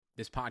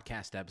This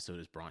podcast episode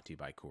is brought to you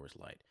by Coors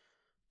Light.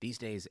 These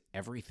days,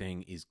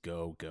 everything is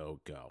go, go,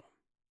 go.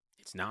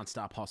 It's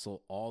nonstop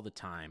hustle all the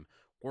time.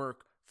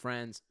 Work,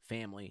 friends,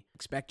 family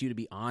expect you to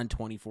be on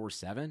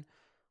 24/7.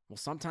 Well,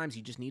 sometimes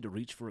you just need to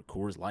reach for a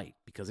Coors Light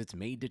because it's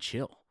made to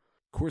chill.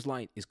 Coors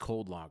Light is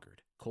cold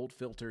lagered, cold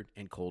filtered,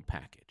 and cold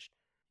packaged.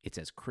 It's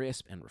as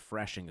crisp and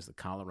refreshing as the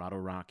Colorado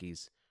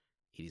Rockies.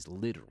 It is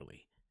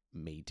literally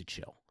made to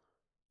chill.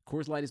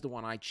 Coors Light is the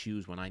one I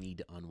choose when I need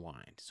to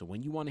unwind. So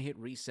when you want to hit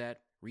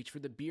reset, reach for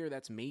the beer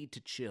that's made to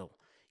chill.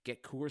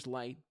 Get Coors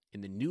Light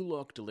in the new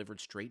look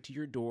delivered straight to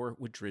your door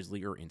with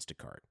Drizzly or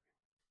Instacart.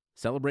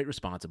 Celebrate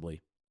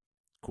responsibly.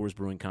 Coors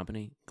Brewing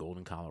Company,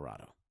 Golden,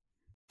 Colorado.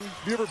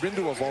 Have you ever been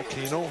to a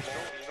volcano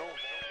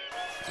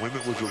when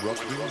it was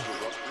erupting?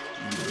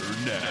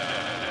 You're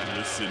now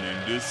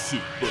listening to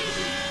Super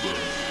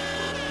Hoopers.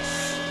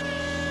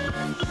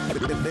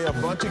 They're a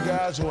bunch of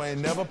guys who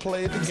ain't never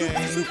played the game.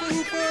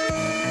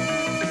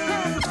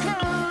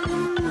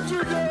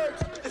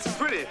 It's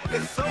pretty.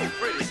 It's so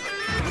pretty.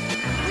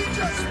 We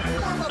just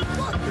won a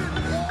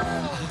fucking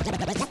war.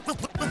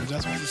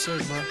 That's what you say,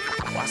 bro.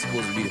 I'm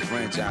supposed to be the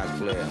franchise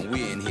player, and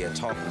we're in here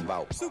talking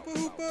about Super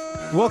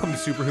Hoopers. Welcome to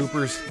Super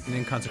Hoopers, an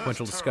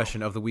inconsequential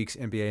discussion of the week's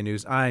NBA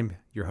news. I'm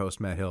your host,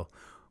 Matt Hill.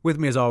 With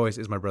me, as always,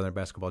 is my brother in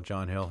basketball,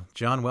 John Hill.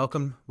 John,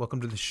 welcome.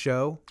 Welcome to the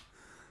show.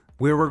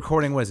 We're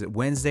recording, what is it,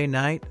 Wednesday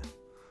night?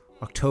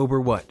 October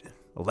what?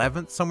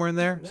 11th, somewhere in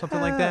there? Something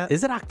like that?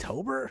 Is it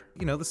October?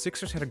 You know, the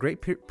Sixers had a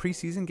great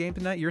preseason game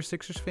tonight. You're a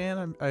Sixers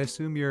fan. I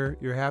assume you're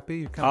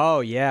happy. You're kind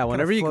Oh yeah,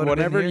 whenever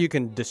you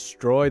can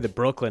destroy the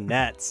Brooklyn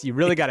Nets, you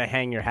really got to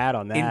hang your hat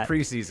on that. in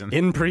preseason.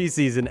 In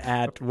preseason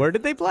at where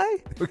did they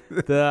play?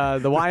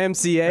 the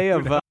YMCA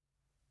of.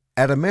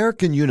 At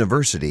American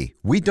University,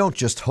 we don't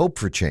just hope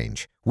for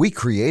change. We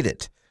create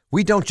it.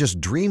 We don't just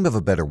dream of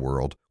a better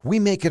world. We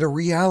make it a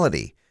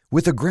reality.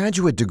 With a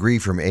graduate degree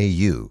from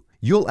AU,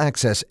 you'll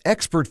access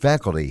expert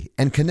faculty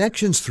and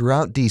connections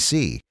throughout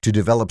DC to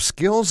develop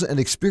skills and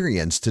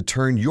experience to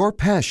turn your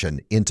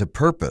passion into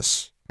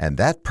purpose. And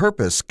that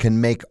purpose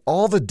can make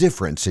all the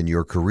difference in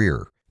your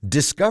career.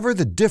 Discover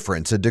the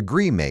difference a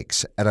degree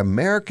makes at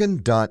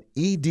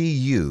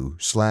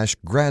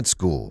american.edu/grad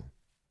school.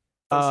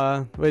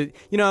 You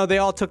know, they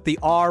all took the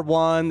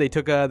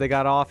R1. They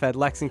got off at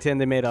Lexington.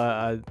 They made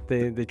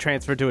they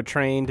transferred to a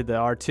train to the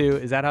R2.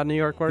 Is that how New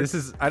York works?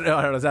 I don't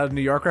know. Is that a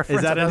New York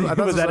reference? Was that a New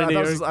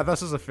York? I thought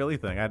this was a Philly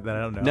thing. I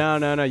don't know.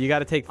 No. You got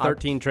to take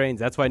 13 trains.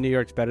 That's why New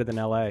York's better than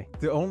LA.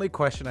 The only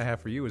question I have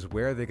for you is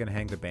where are they going to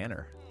hang the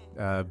banner?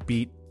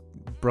 Beat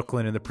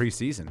Brooklyn in the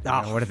preseason.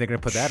 When are they going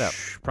to put that up?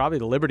 Probably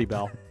the Liberty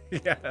Bell.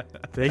 Yeah.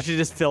 They should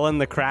just fill in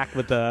the crack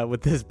with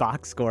this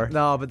box score.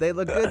 No, but they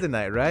look good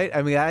tonight, right?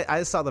 I mean,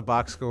 I saw the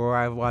box score.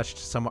 I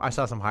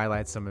saw some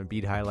highlights, some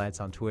Embiid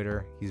highlights on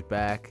Twitter. He's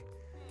back.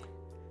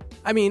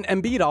 I mean,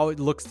 Embiid always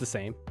looks the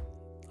same.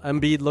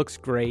 Embiid looks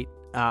great.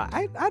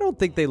 I don't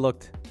think they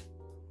looked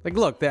like.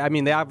 Look, they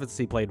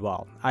obviously played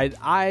well.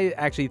 I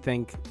actually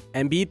think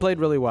Embiid played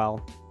really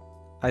well.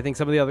 I think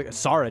some of the other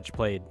Saric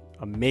played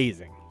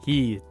amazing.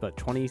 He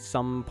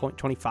 20-some point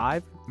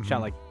 25 shot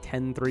like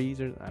 10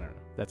 threes or I don't know.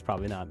 That's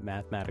probably not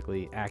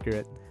mathematically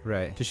accurate.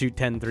 Right. To shoot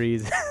 10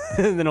 threes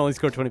and then only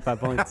score 25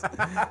 points.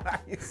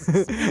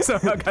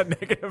 Somehow got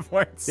negative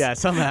points. Yeah,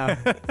 somehow.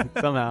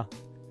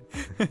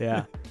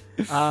 Yeah.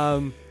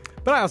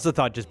 But I also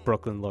thought just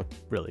Brooklyn looked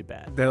really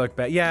bad. They look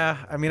bad.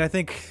 Yeah. I mean, I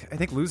think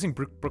losing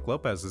Brook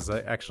Lopez is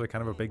actually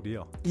kind of a big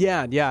deal.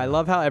 Yeah. I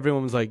love how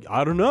everyone was like,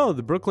 I don't know,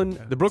 the Brooklyn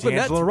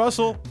Nets.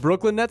 Russell.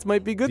 Brooklyn Nets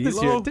might be good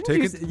this year.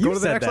 Didn't go to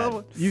the next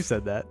level. You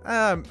said that.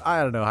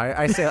 I don't know.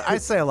 I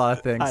say a lot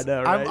of things. I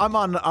know, right?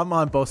 I'm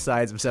on both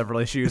sides of several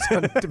issues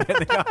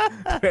depending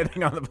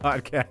on the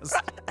podcast.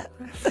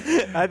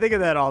 I think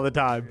of that all the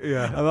time.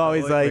 Yeah. I'm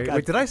always wait,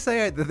 did I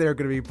say that they're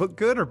going to be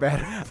good or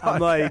bad?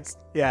 I'm like,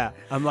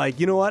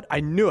 you know what? I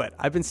knew it.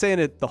 I've been saying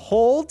it the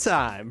whole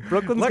time.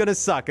 Brooklyn's going to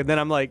suck. And then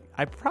I'm like,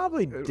 I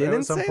probably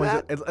didn't say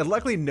that. And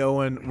luckily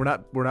we're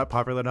not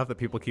popular enough that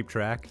people keep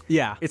track.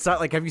 Yeah. It's not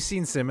like, have you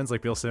seen Simmons,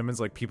 like Bill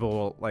Simmons, like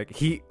people will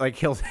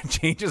he'll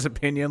change his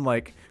opinion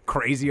like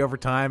crazy over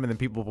time. And then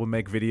people will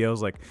make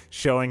videos like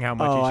showing how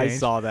much he changed. I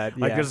saw that.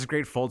 Yeah. Like there's this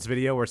Great Fultz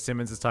video where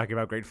Simmons is talking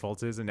about Great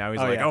Fultz is, and now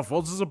he's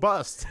Fultz is a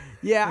bust.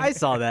 Yeah, I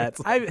saw that.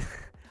 I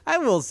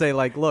will say,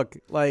 like, look,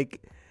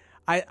 like,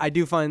 I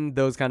do find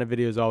those kind of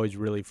videos always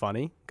really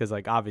funny because,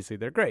 like, obviously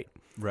they're great.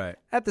 Right.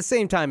 At the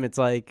same time, it's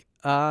like,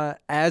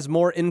 as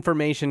more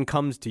information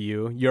comes to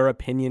you, your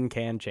opinion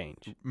can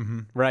change. Mm-hmm.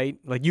 Right?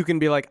 Like, you can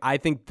be like, I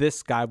think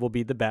this guy will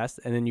be the best.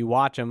 And then you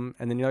watch him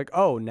and then you're like,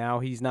 oh, now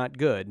he's not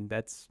good.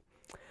 That's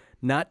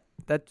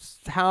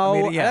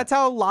how that's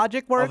how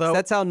logic works.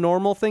 That's how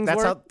normal things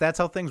work. That's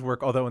how things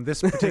work. Although in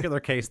this particular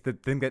case, the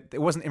thing that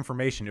it wasn't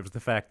information, it was the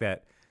fact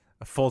that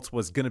Fultz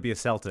was going to be a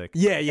Celtic.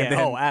 Yeah, yeah. And then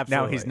Oh,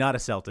 absolutely. Now he's not a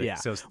Celtic. Yeah.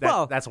 So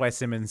Well- that's why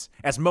Simmons,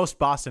 as most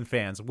Boston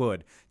fans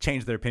would,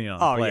 change their opinion on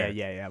the Oh, player.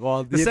 yeah.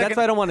 Well, The that's second-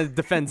 why I don't want to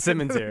defend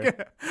Simmons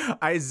here.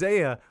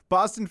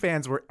 Boston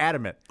fans were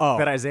adamant Oh.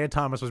 that Isaiah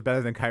Thomas was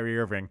better than Kyrie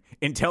Irving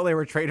until they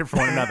were traded for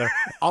one another.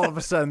 All of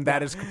a sudden,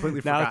 that is completely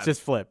Now forgotten. it's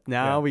just flipped.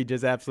 Now we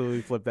just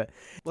absolutely flipped that.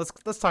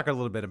 Let's talk a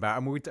little bit about. I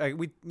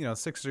mean,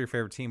 Sixers are your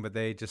favorite team, but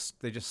they just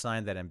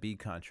signed that Embiid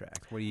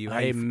contract. What do you? How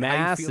you feel?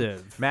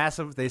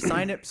 Massive. They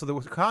signed it. So there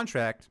was a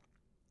contract.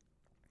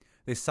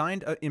 They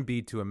signed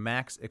Embiid to a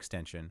max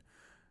extension.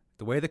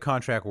 The way the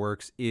contract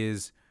works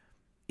is,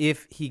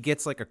 if he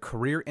gets like a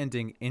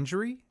career-ending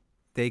injury,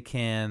 they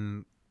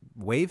can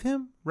waive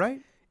him,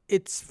 right?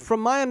 It's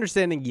from my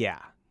understanding, yeah.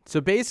 So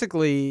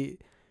basically,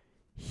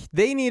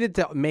 they needed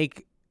to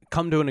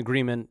come to an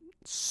agreement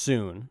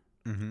soon,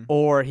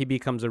 or he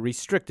becomes a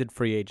restricted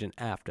free agent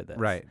after this.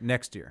 Right,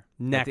 next year.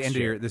 Next At the end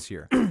year. of this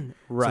year.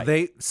 Right. So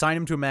they signed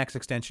him to a max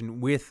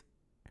extension with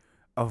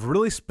a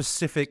really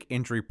specific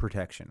injury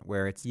protection,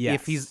 where it's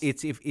if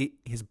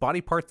his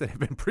body parts that have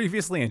been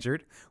previously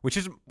injured, which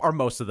are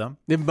most of them.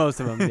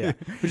 Most of them, yeah.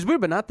 Which is weird,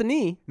 but not the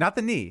knee. Not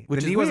the knee. Which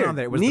the is knee wasn't weird. on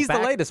there. It was Knee's the the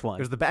back, latest one.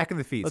 It was the back of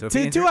the feet. So if Two,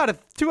 he injured,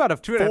 two out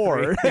of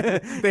four.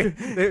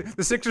 the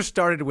Sixers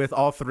started with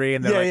all three,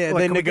 and they're they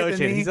 "Look, can we get the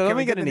negotiated. knee? He said, Can let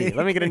we me get a knee.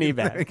 Let me get a knee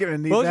back. Let me get a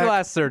knee What was your back?"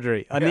 last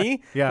surgery? A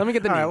knee? Yeah. Let me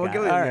get the All knee right, we'll back.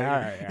 give it- All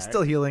yeah, right. It's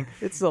still healing.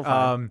 It's still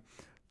fine.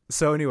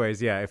 So,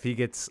 anyways, yeah, if he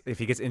gets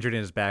injured in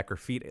his back or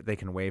feet, they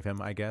can waive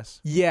him, I guess.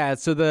 Yeah,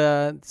 so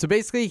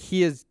basically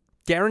he is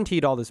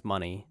guaranteed all this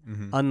money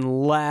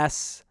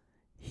unless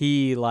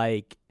he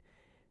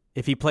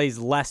if he plays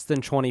less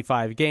than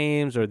 25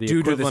 games or the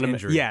Due to this equivalent of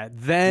injury. yeah,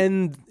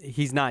 then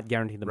he's not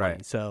guaranteed the money.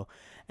 Right. So,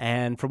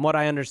 and from what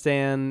I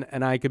understand,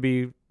 and I could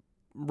be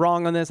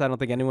wrong on this, I don't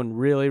think anyone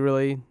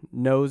really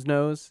knows,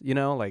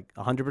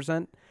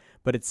 100%,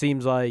 but it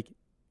seems like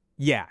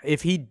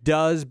if he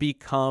does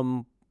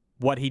become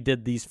what he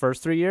did these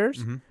first 3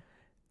 years,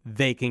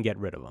 they can get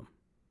rid of him.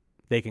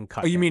 They can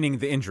cut. Oh, you him. meaning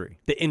the injury?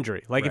 The injury,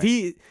 if Right.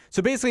 he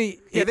basically,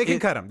 They can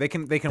cut him. They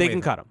can waive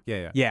him. cut him.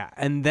 Yeah.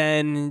 and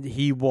then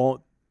they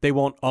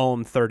won't owe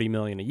him $30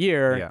 million a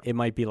year. Yeah. It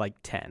might be like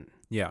 10.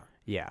 Yeah.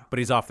 Yeah, But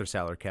he's off their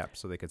salary cap,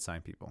 so they could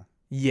sign people.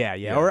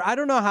 yeah. Or I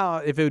don't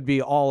know if it would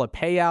be all a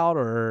payout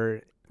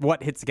or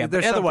what hits again.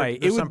 There's But either some way,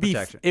 there's some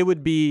protection. it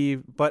would be.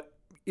 But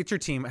it's your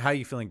team. How are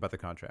you feeling about the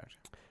contract?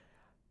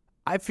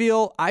 I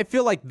feel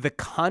like the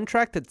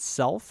contract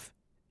itself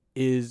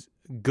is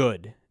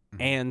good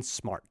and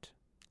smart.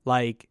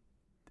 Like,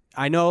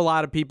 I know a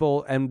lot of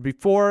people, and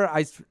before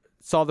I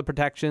saw the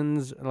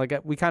protections,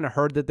 we kind of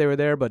heard that they were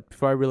there, but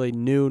before I really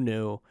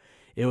knew,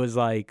 it was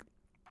like,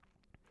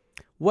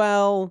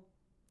 well,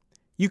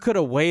 you could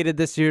have waited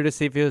this year to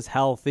see if he was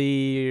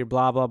healthy,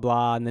 blah, blah,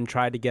 blah, and then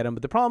tried to get him.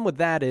 But the problem with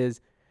that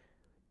is,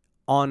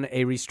 on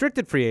a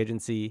restricted free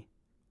agency,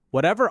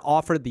 whatever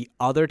offer the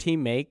other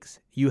team makes,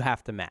 you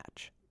have to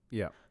match.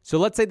 Yeah. So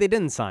let's say they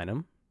didn't sign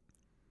him.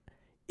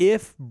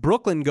 If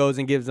Brooklyn goes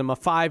and gives him a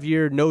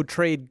 5-year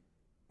no-trade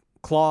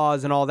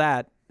clause and all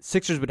that,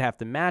 Sixers would have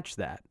to match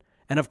that.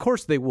 And of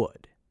course they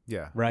would.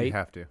 Yeah. Right? You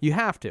have to. You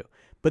have to.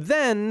 But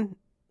then,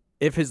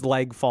 if his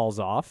leg falls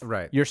off,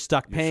 Right. you're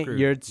stuck paying. screwed.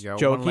 You're Yeah,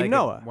 Joakim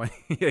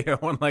Noah.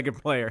 One-legged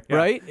player. Yeah.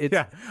 Right?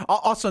 Yeah.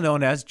 Also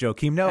known as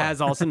Joakim Noah.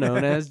 As also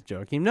known as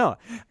Joakim Noah.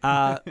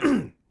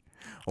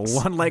 A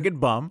one-legged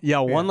bum. Yeah,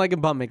 one-legged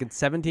bum making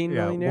 $17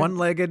 Yeah. million.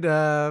 One-legged,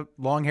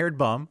 long-haired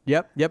bum.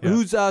 Yep. Yeah.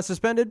 Who's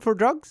suspended for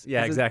drugs?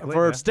 Yeah, exactly,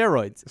 For yeah.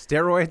 steroids.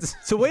 Steroids.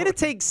 So way to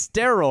take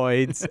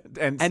steroids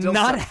And and still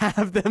not suck.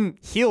 have them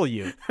heal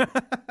you.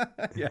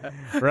 Yeah.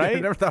 Right? I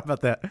never thought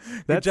about that. Good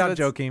That's- job, that's-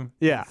 Joakim.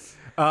 Yeah.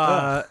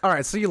 All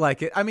right, so you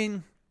like it. I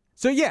mean,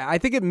 So yeah, I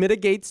think it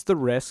mitigates the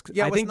risk.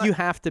 Yeah, I it's think not- you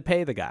have to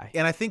pay the guy.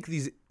 and I think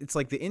it's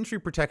like the injury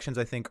protections,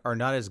 I think, are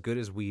not as good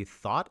as we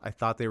thought. I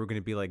thought they were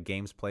going to be like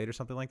games played or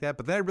something like that.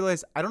 But then I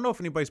realized, I don't know if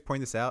anybody's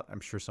pointing this out.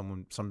 I'm sure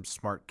some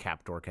smart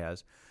cap dork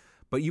has.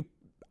 But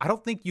I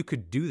don't think you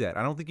could do that.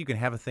 I don't think you can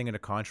have a thing in a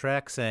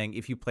contract saying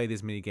if you play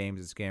this many games,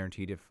 it's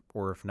guaranteed, if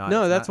not.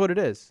 No, it's that's not. what it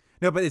is.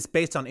 No, but it's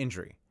based on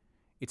injury.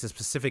 It's a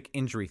specific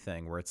injury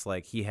thing where it's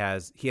like he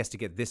has to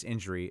get this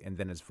injury and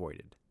then it's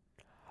voided.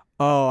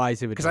 Oh, I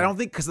see what Because you're I don't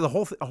think the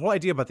whole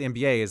idea about the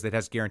NBA is that it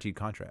has guaranteed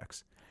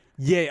contracts.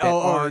 Yeah. That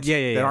aren't-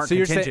 yeah. That aren't So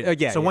you're contingent.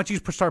 saying, So once you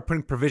start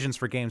putting provisions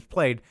for games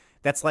played,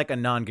 that's like a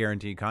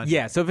non-guaranteed contract.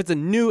 yeah. So if it's a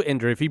new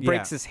injury, if he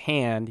breaks Yeah. his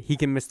hand, he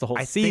can miss the whole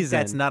I season. think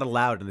that's not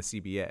allowed in the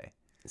CBA.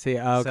 See,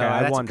 okay,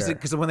 I wonder.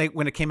 Because when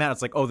it came out,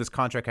 it's like, oh, this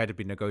contract had to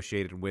be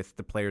negotiated with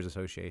the Players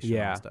Association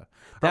Yeah. and stuff.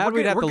 That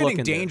we'd have we're to look getting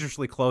into.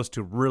 dangerously close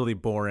to really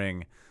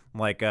boring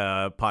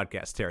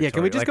podcast territory. Yeah,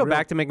 can we just Like, go real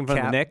back to making fun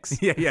of the Knicks?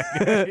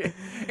 Yeah.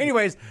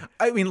 Anyways,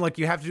 I mean, look,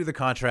 you have to do the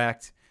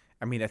contract.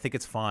 I mean, I think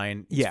it's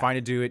fine. It's Yeah. fine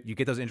to do it. You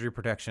get those injury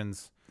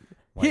protections.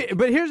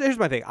 But here's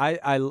my thing.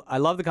 I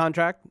love the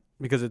contract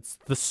because it's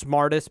the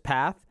smartest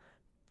path,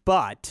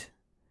 but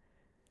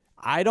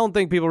I don't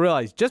think people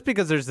realize just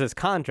because there's this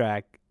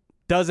contract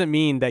doesn't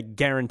mean that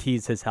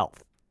guarantees his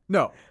health.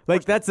 No.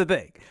 Like, that's the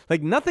thing.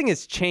 Like, nothing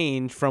has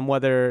changed from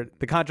whether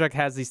the contract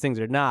has these things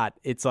or not.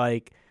 It's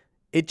like,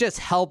 it just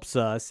helps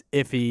us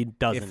if he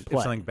doesn't play.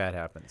 If something bad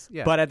happens.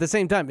 Yeah. But at the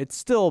same time, it's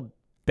still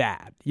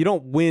bad. You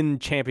don't win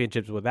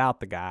championships without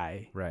the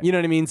guy. Right. You know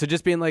what I mean? So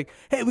just being like,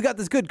 hey, we got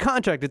this good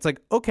contract. It's like,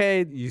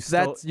 okay, you the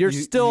still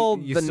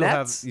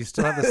Nets. you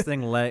still have this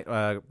thing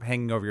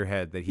hanging over your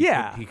head that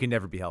he can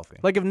never be healthy.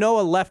 Like, if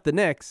Noah left the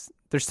Knicks,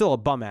 they're still a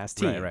bum-ass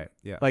team. Right,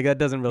 yeah. Like, that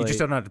doesn't really... You just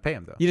don't have to pay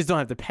him, though. You just don't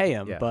have to pay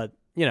him. Yeah. But,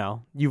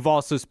 you've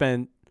also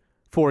spent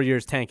 4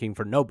 years tanking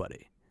for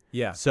nobody.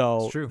 Yeah,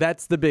 So it's true.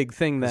 That's the big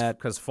thing that...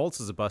 Because Fultz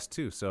is a bust,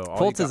 too. So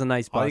Fultz is a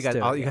nice bust,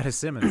 too. All you got is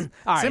Simmons.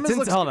 All right,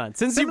 Simmons hold on.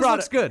 Since you Simmons brought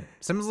looks good.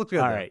 Simmons looks good.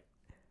 All though. right.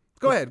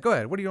 Go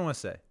ahead. What do you want to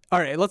say? All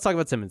right, let's talk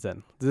about Simmons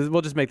then.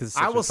 We'll just make this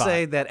a I will 6 or 5.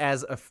 say that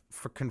as a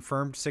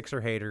confirmed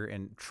Sixer hater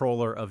and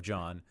troller of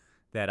John,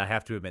 that I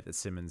have to admit that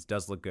Simmons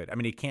does look good. I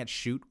mean, he can't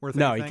shoot worth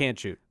No, anything. he can't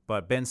shoot.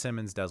 But Ben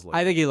Simmons does look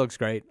I think he looks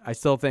great. I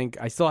still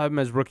have him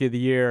as Rookie of the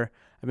Year.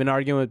 I've been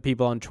arguing with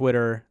people on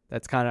Twitter.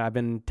 I've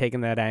been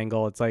taking that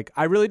angle. It's like,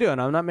 I really do,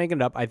 and I'm not making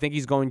it up. I think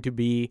he's going to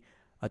be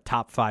a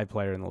top 5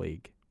 player in the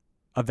league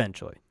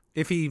eventually.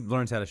 if he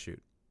learns how to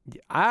shoot.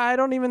 I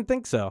don't even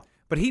think so.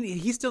 But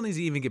he still needs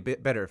to even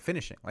get better at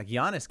finishing. Like,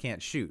 Giannis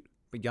can't shoot,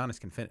 but Giannis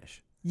can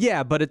finish.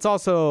 Yeah, but it's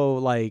also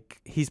like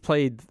he's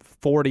played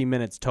 40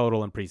 minutes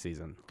total in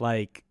preseason.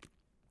 Like,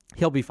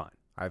 he'll be fine.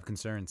 I have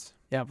concerns.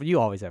 Yeah, but you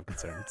always have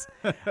concerns.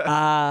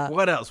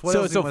 What else? What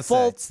so else do you want to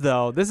Fultz, say?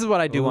 though, this is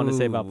what I do want to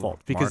say about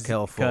Fultz.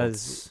 Markelle Fultz.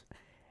 Because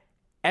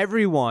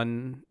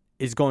everyone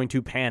is going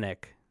to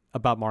panic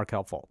about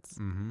Markelle Fultz.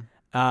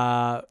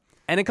 Mm-hmm.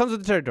 And it comes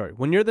with the territory.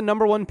 When you're the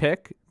number one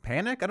pick.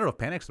 Panic? I don't know if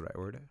panic's the right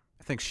word.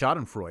 I think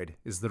Schadenfreude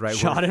is the right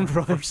word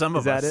Schadenfreude for some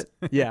of us. Is that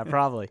it? Yeah,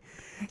 probably.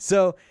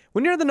 So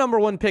when you're the number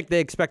one pick, they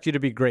expect you to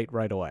be great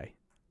right away.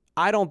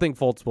 I don't think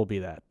Fultz will be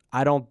that.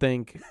 I don't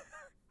think.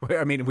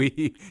 I mean,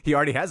 he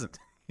already hasn't.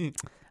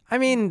 I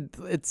mean,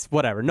 it's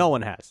whatever. No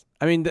one has.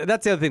 I mean,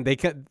 that's the other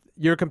thing.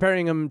 You're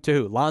comparing him to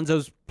who?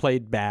 Lonzo's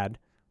played bad.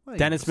 Well,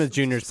 Dennis Smith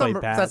Jr.'s played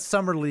bad. That's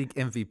Summer League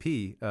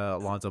MVP,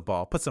 Lonzo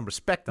Ball. Put some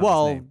respect on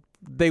his name.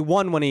 They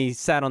won when he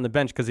sat on the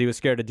bench because he was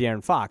scared of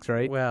De'Aaron Fox,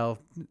 right? Well,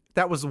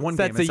 that was one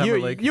so game in Summer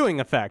League.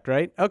 Ewing effect,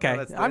 right? Okay,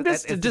 No, I'm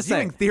just it's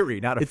saying. Ewing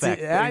theory, not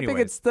effect. I think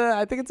it's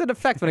an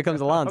effect when it comes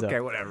to Lonzo.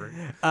 Okay,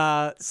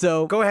 whatever.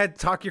 So go ahead,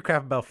 talk your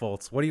crap about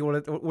Fultz. What do you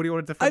want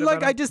to defend?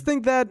 I just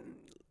think that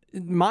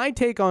my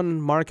take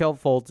on Markelle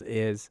Fultz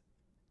is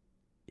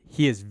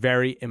he is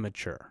very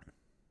immature.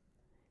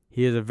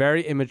 He is a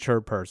very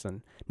immature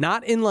person,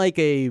 not in like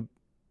a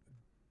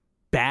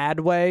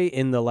bad way,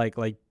 in the like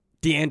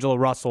D'Angelo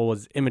Russell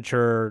was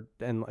immature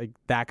and like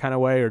that kind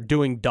of way, or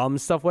doing dumb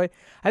stuff way.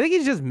 I think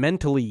he's just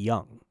mentally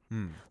young.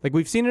 Like,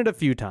 we've seen it a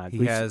few times.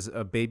 He has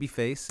a baby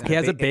face. He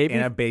has a baby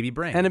and a baby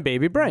brain. And a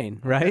baby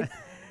brain, right?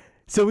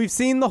 So we've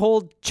seen the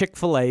whole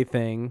Chick-fil-A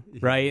thing,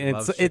 right? And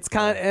it's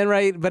kind of, and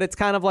right, but it's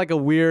kind of like a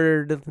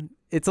weird.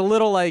 It's a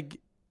little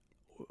like,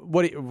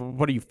 what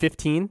are you,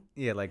 15?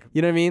 Yeah, like,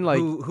 you know what I mean? Like,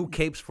 who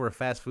capes for a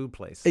fast food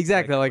place?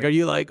 Exactly. Like, are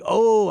you like,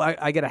 oh,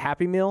 I get a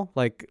Happy Meal?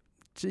 Like,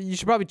 you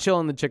should probably chill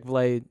on the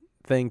Chick-fil-A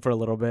thing for a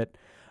little bit.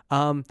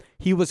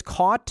 He was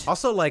caught.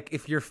 Also, like,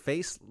 if your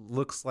face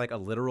looks like a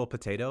literal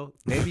potato,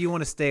 maybe you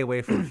want to stay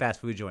away from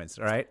fast food joints,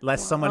 all right?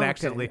 Lest someone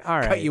accidentally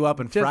cut you up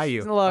and fry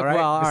you. Look, all right?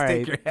 well, all Mistake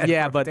right. your head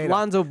Yeah, for a but potato.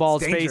 Lonzo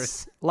Ball's It's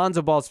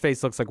dangerous.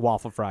 face looks like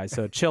waffle fries,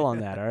 so chill on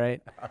that, all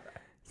right?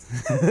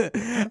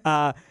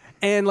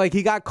 And like,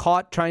 he got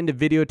caught trying to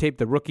videotape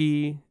the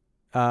rookie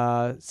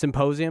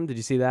symposium. Did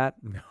you see that?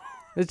 No.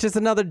 It's just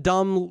another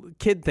dumb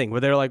kid thing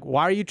where they're like,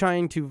 why are you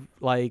trying to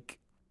like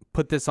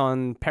put this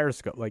on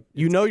Periscope? Like,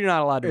 you're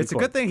not allowed to. It's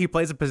record. a good thing he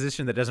plays a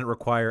position that doesn't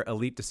require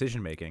elite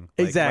decision making.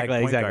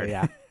 Exactly.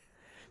 Yeah.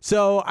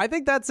 So I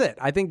think that's it.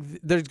 I think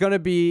it's going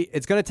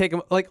to take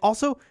him, like,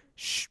 also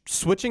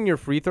switching your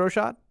free throw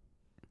shot.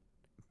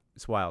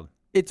 It's wild.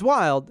 It's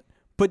wild,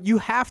 but you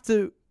have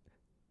to.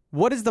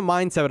 What is the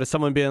mindset of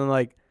someone being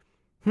like,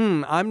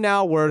 I'm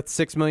now worth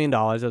 $6 million.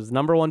 I was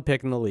number one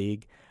pick in the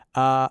league.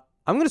 I'm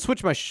going to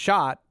switch my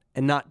shot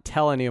and not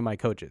tell any of my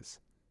coaches.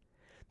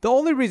 The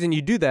only reason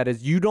you do that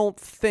is you don't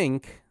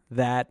think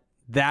that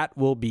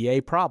will be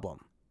a problem.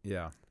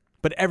 Yeah.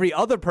 But every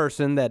other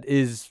person that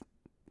is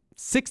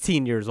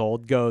 16 years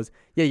old goes,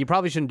 yeah, you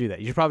probably shouldn't do that.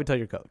 You should probably tell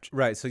your coach.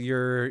 Right. So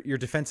your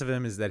defense of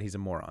him is that he's a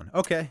moron.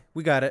 Okay,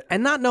 we got it.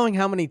 And not knowing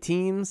how many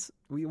teams,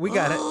 we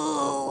got it.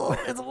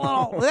 It's a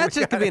little. That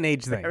just could be an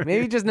age thing.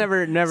 Maybe just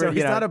never. So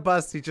he's not a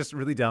bust. He's just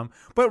really dumb.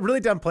 But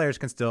really dumb players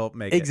can still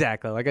make it.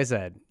 Exactly. Like I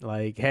said,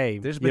 like, hey,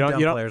 There's been dumb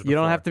players you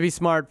don't before. have to be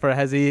smart for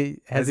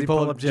Hezi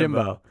pull up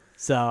Jimbo.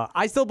 So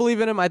I still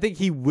believe in him. I think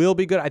he will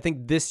be good. I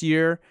think this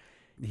year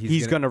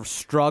he's going to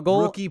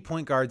struggle. Rookie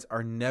point guards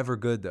are never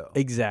good, though.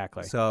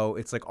 Exactly. So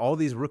it's like all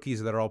these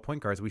rookies that are all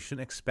point guards, we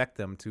shouldn't expect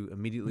them to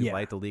immediately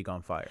light the league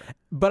on fire.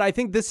 But I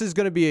think this is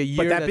going to be a year.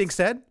 But that being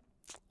said,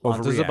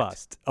 Lonzo's a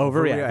bust.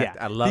 Overreact. Yeah.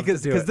 I love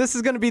because this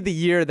is going to be the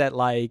year that,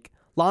 like,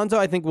 Lonzo,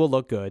 I think, will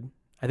look good.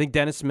 I think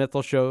Dennis Smith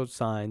will show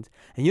signs.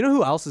 And you know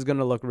who else is going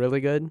to look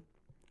really good?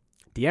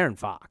 De'Aaron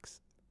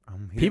Fox.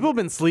 People have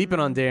been sleeping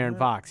on De'Aaron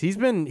Fox. He's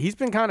been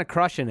kind of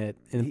crushing it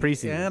in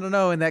preseason. I don't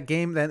know. In that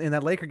game, in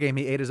that Laker game,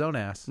 he ate his own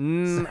ass. I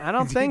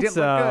don't He think didn't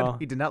so. look good.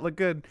 He did not look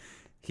good.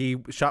 He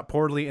shot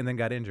poorly and then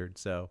got injured.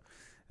 So,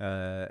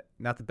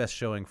 not the best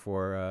showing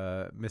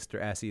for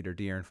Mr. Ass Eater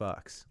De'Aaron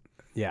Fox.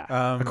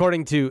 Yeah.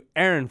 According to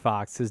Aaron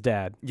Fox, his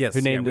dad. Yes,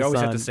 who named we his always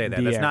son have to say that.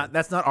 De'Aaron.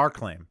 That's not our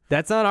claim.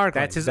 That's not our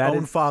claim. That's his That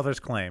own is- father's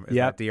claim. Is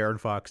Yep. that De'Aaron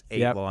Fox ate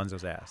Yep.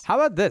 Lonzo's ass? How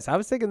about this? I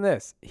was thinking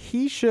this.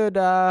 He should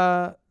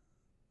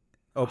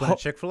Open a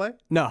Chick-fil-A?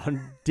 no,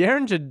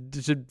 De'Aaron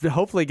should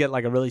hopefully get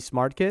like a really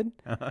smart kid,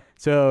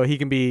 so he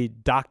can be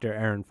Dr.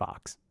 Aaron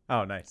Fox.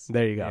 Oh, nice.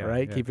 There you go. Yeah,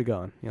 right, yeah. keep it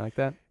going. You like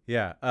that?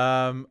 Yeah.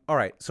 All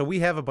right. So we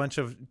have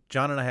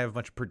John and I have a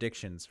bunch of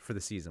predictions for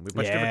the season. We have a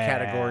bunch of different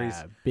categories.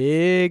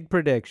 Big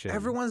prediction.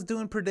 Everyone's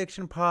doing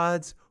prediction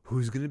pods.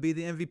 Who's going to be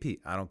the MVP?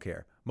 I don't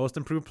care. Most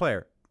improved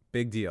player.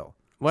 Big deal.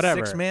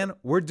 Whatever. 6-man,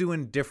 we're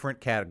doing different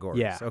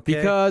categories. Yeah, Okay?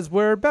 because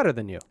we're better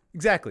than you.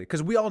 Exactly.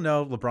 Because we all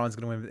know LeBron's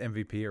going to win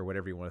MVP or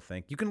whatever you want to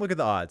think. You can look at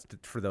the odds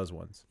for those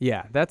ones.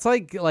 Yeah, that's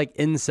like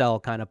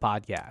incel kind of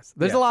podcast.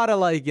 There's Yeah. a lot of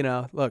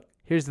look,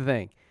 here's the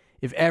thing.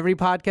 If every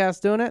podcast's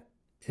doing it,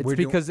 it's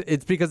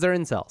because they're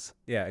incels.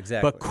 Yeah,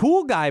 exactly. But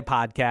Cool Guy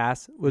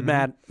podcast with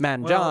Matt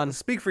and Well, John.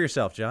 speak for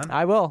yourself, John.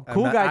 I will.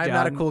 Cool I'm Guy not, John.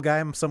 I'm not a cool guy.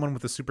 I'm someone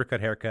with a supercut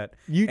haircut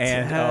You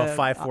and a t-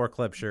 5'4"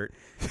 club shirt.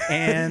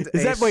 And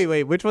Is that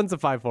wait? Which one's the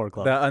 5'4"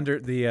 club?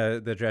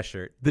 the dress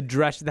shirt. The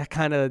dress, that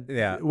kind of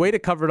way to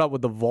cover it up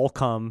with the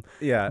Volcom.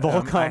 Yeah,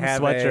 Volcom I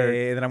have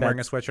sweatshirt. and then I'm wearing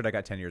a sweatshirt I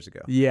got 10 years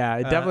ago. Yeah,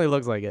 it definitely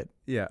looks like it.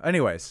 Yeah.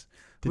 Anyways,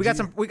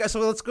 so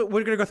let's go.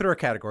 We're gonna go through our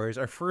categories.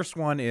 Our first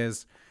one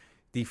is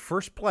the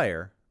first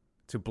player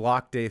to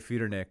block Dave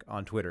Feudernick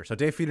on Twitter. So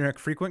Dave Feudernick,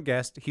 frequent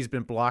guest, he's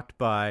been blocked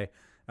by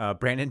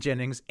Brandon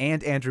Jennings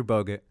and Andrew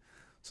Bogut.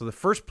 So the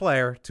first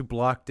player to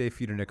block Dave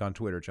Feudernick on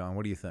Twitter, John,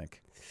 what do you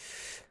think?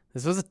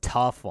 This was a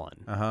tough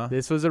one. Uh-huh.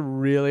 This was a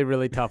really,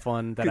 really tough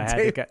one that I had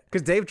to get.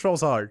 Because Dave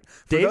trolls hard.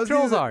 Dave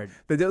trolls hard.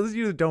 For those of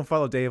you that don't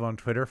follow Dave on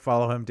Twitter,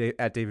 follow him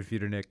at David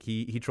Feudernick.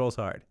 He trolls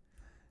hard.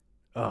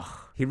 Ugh.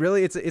 He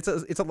really it's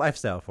a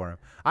lifestyle for him.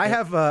 I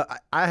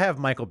have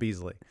Michael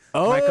Beasley.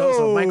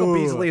 Oh. Michael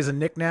Beasley is a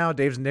Nick now.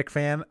 Dave's a Nick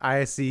fan.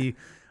 I see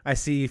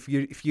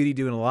Feudy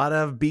doing a lot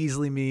of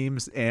Beasley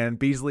memes, and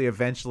Beasley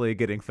eventually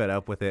getting fed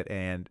up with it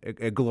and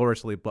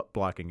gloriously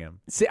blocking him.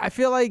 See, I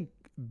feel like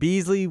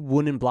Beasley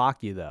wouldn't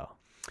block you though.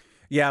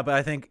 Yeah, but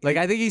I think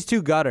I think he's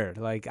too guttered.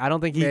 I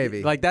don't think he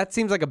Maybe. that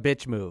seems like a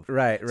bitch move.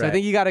 Right. So I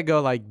think you got to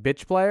go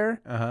bitch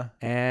player Uh-huh.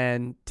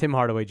 and Tim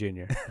Hardaway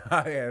Jr.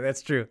 Oh, yeah,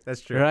 that's true.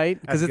 That's true.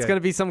 Right? Because it's going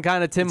to be some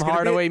kind of Tim It's gonna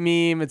Hardaway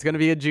meme. It's going to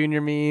be a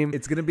junior meme.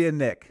 It's gonna be a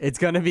Nick. It's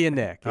going to be a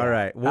Nick. All yeah.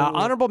 right. Well,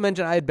 honorable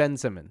mention, I had Ben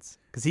Simmons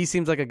because he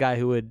seems like a guy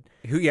who would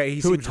he who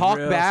would seems talk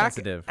real back,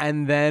 sensitive.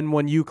 and then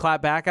when you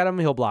clap back at him,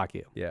 he'll block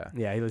you. Yeah.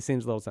 Yeah, he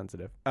seems a little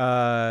sensitive.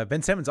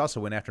 Ben Simmons also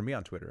went after me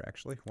on Twitter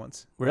actually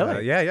once.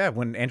 Really? Yeah.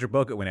 When Andrew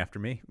Bogut went after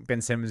me,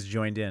 Ben Simmons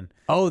joined in.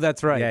 Oh,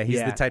 that's right. Yeah,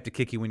 he's the type to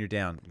kick you when you're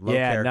down. Low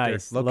yeah, character.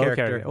 nice. Low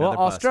character. Well, another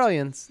bust.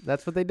 Australians,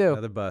 that's what they do.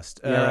 Another bust.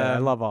 Yeah, right. I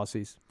love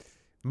Aussies.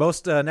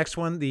 Next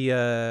one,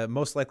 the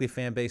most likely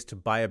fan base to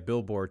buy a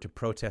billboard to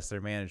protest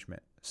their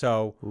management.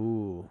 So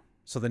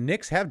the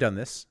Knicks have done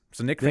this.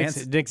 So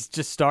Knicks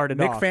just started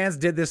Knicks off. fans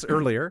did this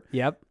earlier.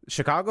 Yep.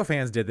 Chicago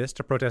fans did this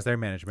to protest their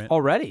management.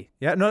 Already?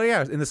 Yeah,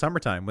 in the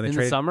summertime when they In the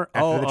traded summer?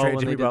 after they traded when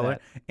Jimmy they did Butler,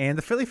 that. and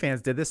the Philly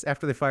fans did this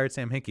after they fired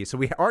Sam Hinkie. So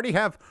we already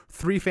have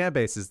 3 fan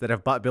bases that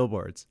have bought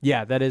billboards.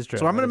 Yeah, that is true.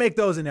 So I'm going to make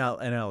those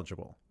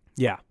ineligible,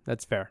 Yeah,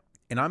 that's fair.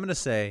 and I'm going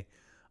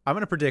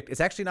to predict it's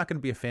actually not going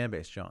to be a fan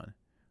base, John,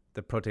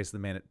 that protests the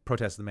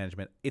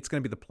management. It's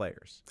going to be the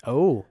players.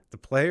 Oh. The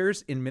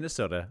players in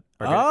Minnesota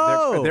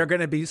are they're going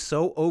to be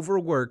so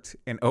overworked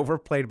and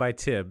overplayed by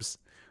Tibbs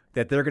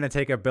that they're going to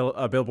take a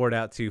billboard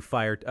out to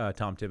fire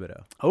Tom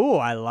Thibodeau. Oh,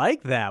 I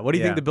like that. What do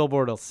you Yeah. think the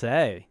billboard will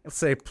say? It'll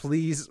say,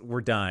 "Please,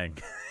 we're dying.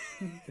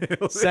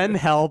 Send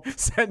help.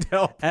 Send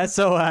help.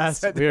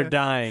 SOS. We're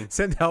dying.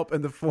 Send help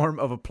in the form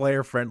of a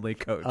player-friendly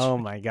coach." Oh,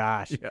 my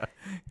gosh. Yeah.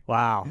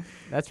 Wow.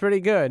 That's pretty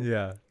good.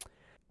 Yeah.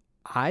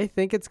 I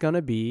think it's going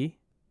to be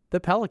the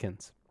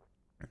Pelicans.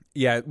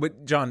 Yeah,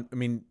 but John, I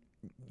mean,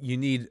 you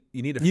need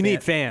You fans.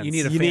 need fans. You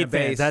need a You fan need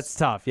base. fans. That's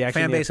tough. You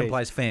actually fan need a base face.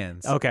 implies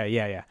fans. Okay,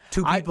 yeah.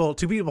 Two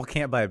people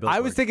can't buy a billboard. I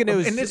was thinking it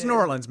was- and it's New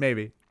Orleans,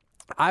 maybe.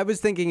 I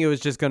was thinking it was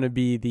just going to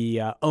be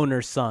the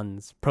owner's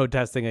sons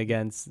protesting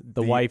against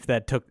the wife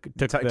that took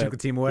the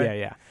team away?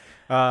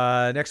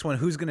 Yeah. Next one,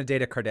 who's going to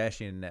date a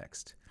Kardashian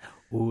next?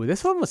 Ooh,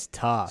 this one was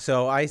tough.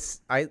 So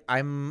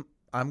I'm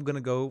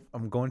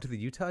going to the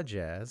Utah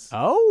Jazz.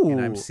 Oh.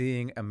 And I'm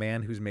seeing a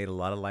man who's made a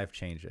lot of life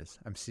changes.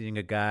 I'm seeing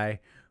a guy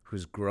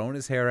who's grown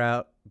his hair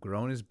out,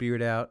 grown his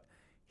beard out.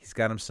 He's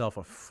got himself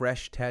a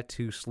fresh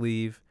tattoo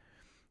sleeve.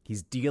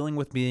 He's dealing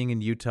with being in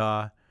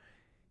Utah.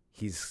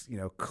 He's,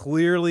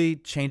 clearly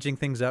changing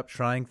things up,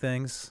 trying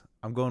things.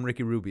 I'm going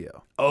Ricky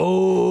Rubio.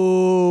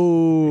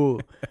 Oh,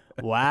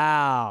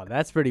 wow.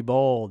 That's pretty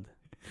bold.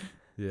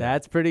 Yeah.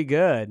 That's pretty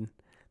good.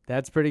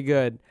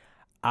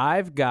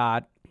 I've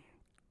got,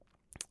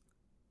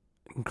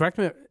 correct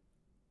me,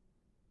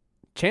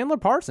 Chandler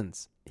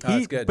Parsons.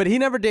 That's good. But he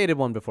never dated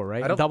one before,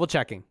 right? I don't- Double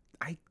checking.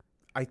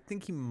 I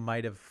think he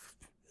might have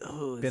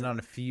been on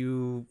a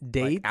few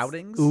Dates?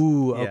 outings.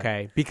 Ooh, Yeah.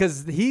 okay.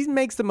 Because he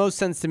makes the most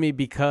sense to me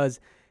because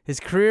his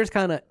career's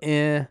kind of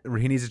eh.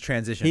 He needs a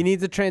transition. He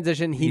needs a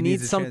transition. He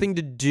needs a something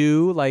to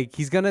do. Like,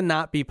 he's going to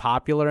not be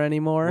popular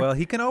anymore. Well,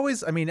 he can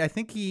always. I mean, I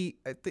think in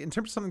terms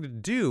of something to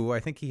do,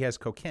 I think he has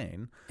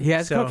cocaine. he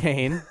has So-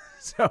 cocaine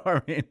So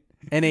I mean,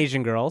 and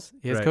Asian girls.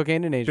 He has Right.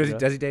 cocaine and Asian does he,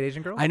 girls. does he date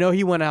Asian girls? I know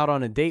he went out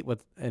on a date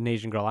with an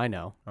Asian girl I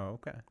know. Oh,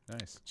 okay,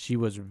 nice. She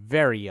was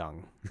very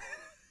young.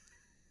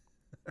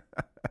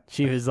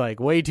 She was like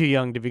way too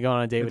young to be going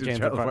on a date with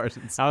Chandler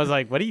Parsons. I was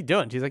like, "What are you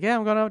doing?" She's like, "Yeah,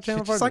 I'm going out with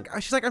Chandler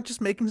Parsons." She's like, I'm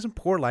just making some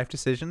poor life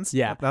decisions.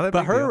 Yeah, Not that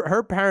but big deal.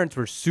 her parents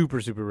were super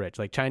rich,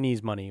 like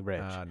Chinese money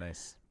rich. Ah,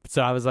 nice.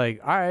 So I was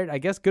like, all right, I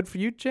guess good for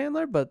you,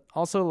 Chandler. But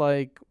also,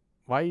 like,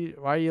 why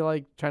are you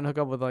like trying to hook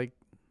up with like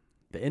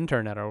the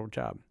intern at our old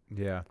job?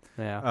 Yeah.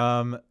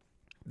 Yeah.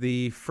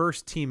 The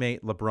first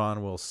teammate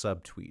LeBron will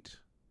subtweet.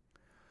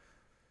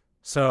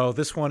 So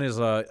this one is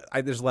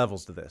there's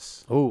levels to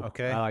this. Ooh,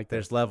 okay. I like that.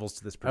 There's levels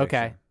to this prediction.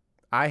 Okay.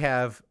 I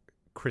have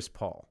Chris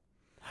Paul.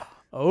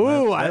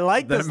 Oh, I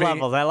like let these me-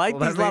 levels. I like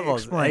let these me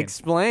levels.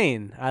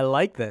 Explain. I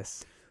like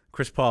this.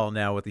 Chris Paul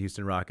now with the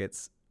Houston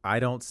Rockets. I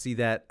don't see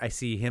that. I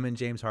see him and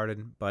James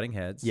Harden butting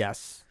heads.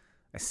 Yes.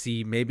 I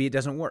see maybe it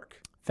doesn't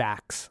work.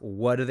 Facts.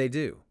 What do they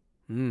do?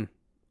 Mm.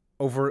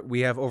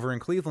 We have over in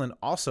Cleveland.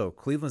 Also,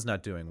 Cleveland's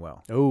not doing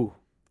well. Oh.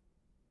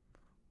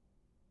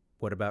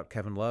 What about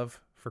Kevin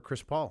Love for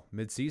Chris Paul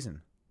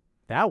mid-season?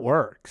 That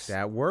works.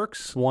 That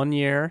works. 1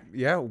 year.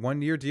 Yeah,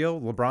 1 year deal.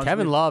 LeBron's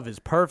Kevin Love is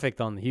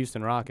perfect on the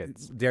Houston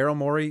Rockets. Daryl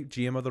Morey,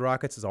 GM of the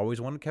Rockets, has always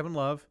wanted Kevin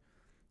Love.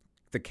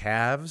 The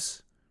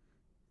Cavs,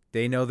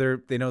 they know they're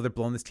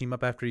blowing this team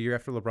up after a year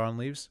after LeBron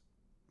leaves.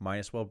 Might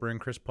as well bring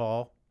Chris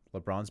Paul,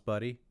 LeBron's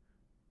buddy.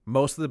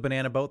 Most of the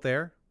banana boat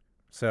there.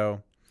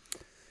 So,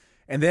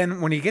 and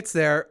then when he gets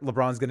there,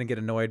 LeBron's going to get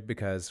annoyed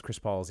because Chris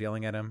Paul is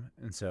yelling at him,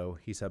 and so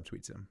he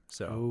subtweets him.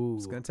 So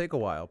it's going to take a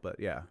while, but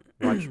yeah,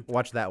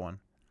 watch that one.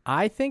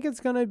 I think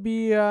it's going to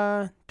be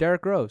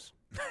Derrick Rose.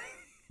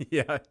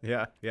 Yeah.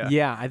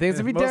 Yeah, I think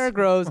it's going to be Derrick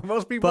Rose.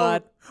 Most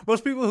people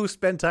who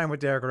spend time with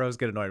Derrick Rose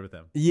get annoyed with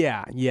him.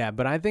 Yeah,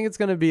 but I think it's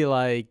going to be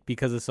like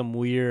because of some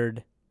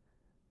weird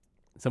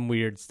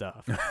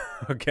stuff.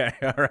 Okay,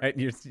 all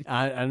right.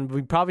 And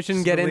we probably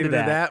shouldn't get Leave into it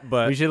at that,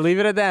 but we should leave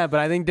it at that. But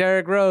I think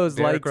Derrick Rose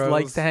likes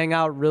Rose. to hang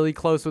out really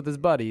close with his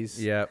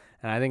buddies. Yep.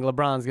 And I think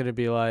LeBron's going to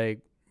be like,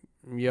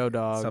 yo,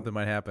 dog. Something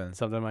might happen.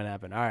 Something might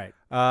happen. All right.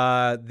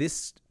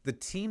 The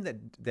team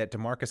that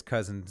DeMarcus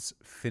Cousins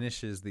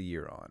finishes the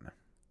year on.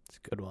 It's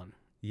a good one.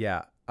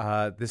 Yeah.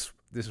 This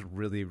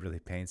really, really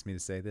pains me to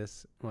say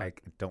this. What? I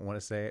don't want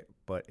to say it,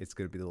 but it's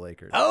going to be the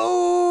Lakers.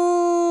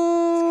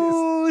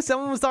 Oh,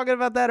 someone was talking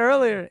about that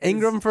earlier.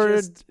 Ingram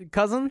for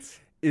Cousins?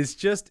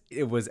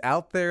 It was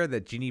out there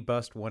that Jeannie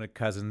Bust wanted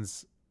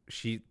Cousins.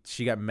 She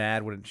got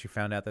mad when she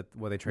found out that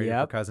they traded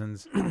for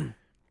Cousins.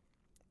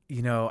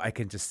 I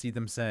can just see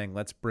them saying,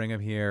 let's bring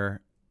him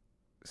here,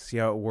 see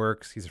how it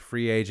works. He's a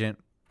free agent.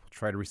 We'll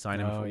try to re-sign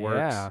him if it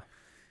works. Yeah.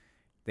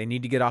 They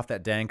need to get off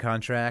that dang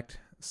contract.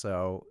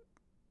 So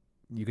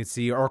you can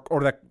see, or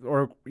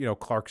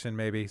Clarkson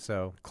maybe.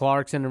 So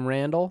Clarkson and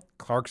Randall.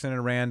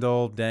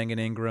 Dang and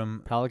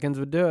Ingram. Pelicans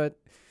would do it.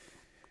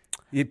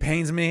 It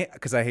pains me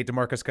because I hate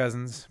DeMarcus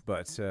Cousins,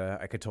 but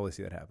I could totally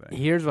see that happening.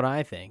 Here's what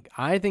I think.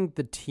 I think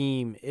the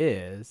team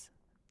is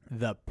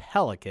the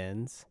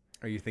Pelicans.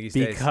 Or you think he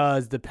stays?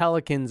 Because the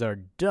Pelicans are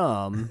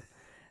dumb,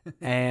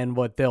 and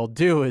what they'll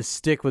do is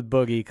stick with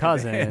Boogie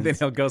Cousins. And then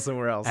he'll go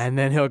somewhere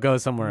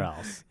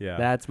else. Yeah.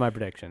 That's my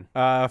prediction.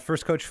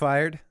 First coach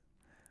fired.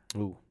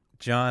 Ooh.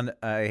 John,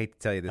 I hate to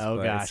tell you this,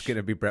 but it's going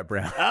to be Brett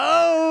Brown.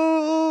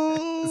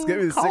 Oh! It's going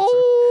to be the Sixers.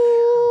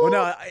 Well,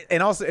 no,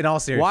 in all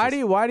seriousness. Why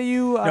do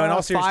you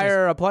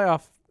fire a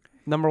playoff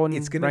number one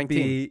It's going to ranked be,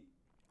 team?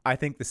 I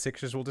think the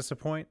Sixers will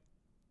disappoint.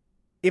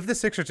 If the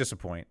Sixers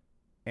disappoint,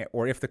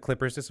 or if the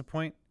Clippers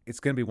disappoint, it's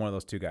going to be one of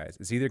those two guys.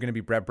 It's either going to be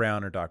Brett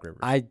Brown or Doc Rivers.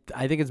 I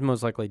think it's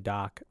most likely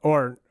Doc,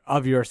 or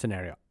of your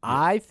scenario. Yeah.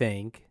 I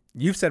think...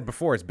 You've said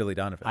before it's Billy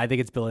Donovan. I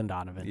think it's Billy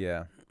Donovan.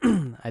 Yeah.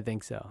 I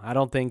think so. I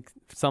don't think...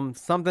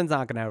 Something's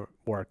not going to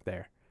work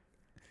there.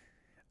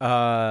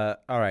 All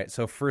right,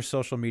 so first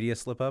social media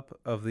slip-up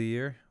of the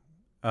year.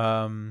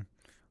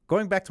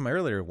 Going back to my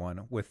earlier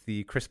one with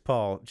the Chris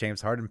Paul,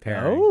 James Harden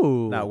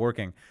pairing not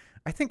working,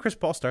 I think Chris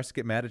Paul starts to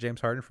get mad at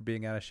James Harden for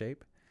being out of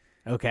shape.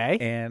 Okay.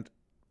 And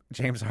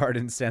James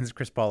Harden sends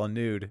Chris Paul a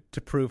nude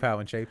to prove how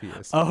in shape he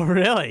is. Oh,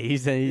 really? He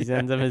sends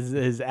him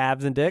his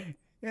abs and dick?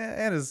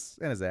 Yeah, and his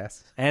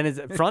ass. And his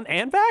front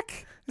and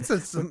back?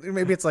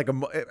 Maybe it's like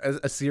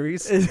a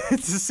series. It's a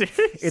series?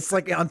 It's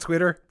like on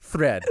Twitter,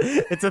 thread.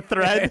 It's a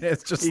thread? And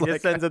it's just he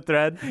just sends a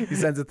thread? He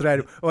sends a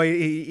thread. Well,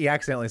 he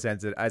accidentally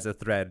sends it as a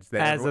thread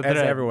as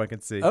everyone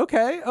can see.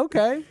 Okay.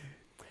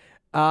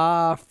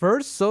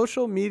 First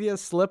social media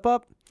slip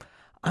up.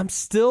 I'm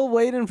still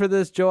waiting for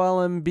this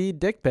Joel Embiid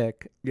dick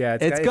pic. Yeah,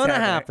 it's gonna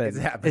happen. It's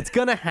happening. It's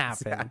gonna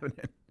happen.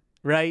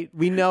 Right?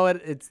 We know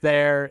it. It's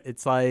there.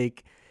 It's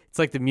like It's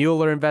like the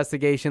Mueller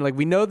investigation. Like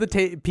we know the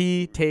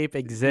P tape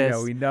exists.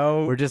 Yeah, we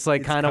know. We're just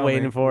like it's kind of coming.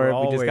 waiting for We're it.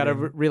 all We just gotta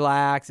waiting.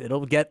 relax.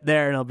 It'll get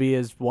there and it'll be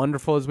as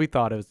wonderful as we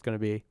thought it was gonna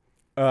be.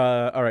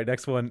 All right,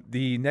 next one.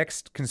 The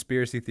next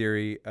conspiracy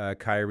theory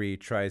Kyrie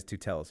tries to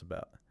tell us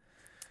about.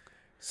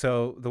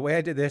 So the way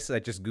I did this, I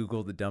just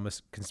Googled the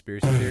dumbest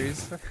conspiracy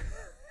theories.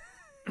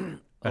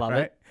 Love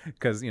it.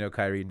 Because,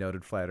 Kyrie,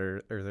 noted flat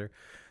earther.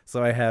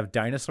 So I have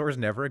dinosaurs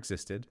never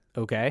existed.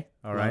 Okay.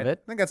 All right. Love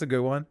it. I think that's a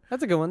good one.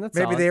 That's a good one. That's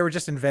Maybe solid. they were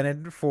just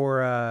invented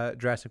for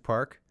Jurassic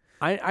Park.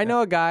 I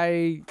know a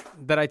guy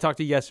that I talked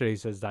to yesterday who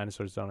says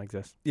dinosaurs don't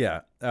exist.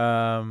 Yeah.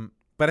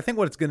 But I think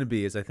what it's going to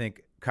be is I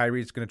think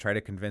Kyrie's going to try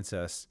to convince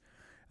us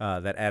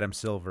that Adam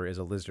Silver is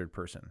a lizard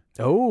person.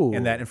 Oh.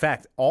 And that, in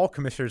fact, all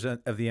commissioners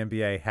of the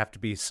NBA have to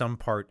be some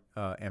part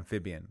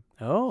amphibian.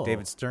 Oh.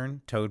 David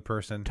Stern, toad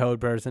person.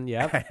 Toad person,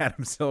 yep.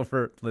 Adam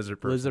Silver,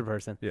 lizard person. Lizard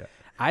person. Yeah.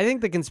 I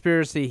think the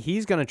conspiracy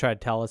he's going to try to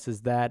tell us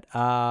is that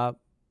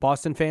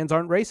Boston fans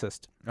aren't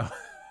racist.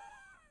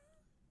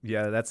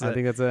 Yeah, I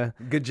think that's a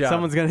good job.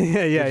 Someone's going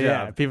to yeah.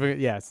 job. People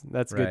yes,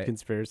 that's a good Right.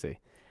 conspiracy.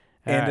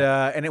 And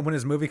All right. when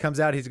his movie comes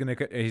out, he's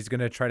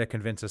gonna try to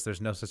convince us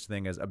there's no such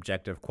thing as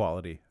objective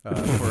quality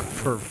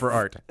for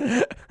art.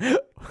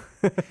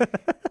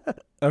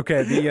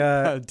 Okay,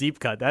 the deep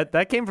cut.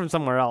 That came from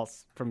somewhere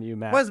else from you,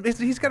 Matt.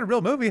 he's got a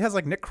real movie. It has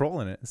like Nick Kroll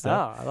in it. And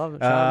stuff. Oh, I love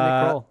it. Shout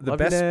out Nick Kroll. The Love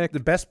you, best Nick. the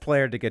best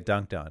player to get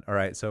dunked on. All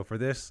right, so for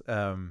this,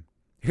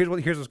 here's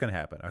what's gonna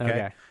happen.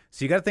 Okay,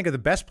 so you got to think of the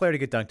best player to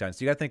get dunked on.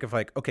 So you got to think of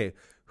like, okay,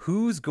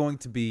 who's going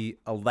to be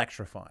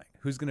electrifying?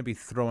 Who's going to be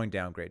throwing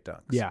down great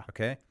dunks? Yeah.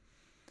 Okay.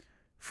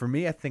 For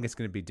me, I think it's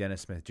going to be Dennis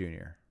Smith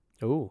Jr.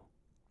 Ooh.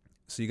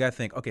 So you got to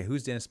think, okay,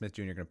 who's Dennis Smith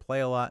Jr. going to play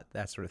a lot?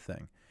 That sort of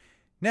thing.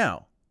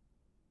 Now,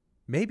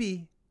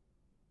 maybe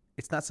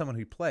it's not someone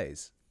who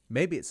plays.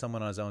 Maybe it's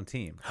someone on his own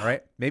team. All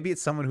right. Maybe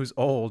it's someone who's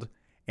old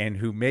and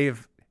who may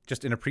have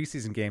just in a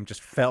preseason game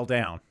just fell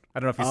down. I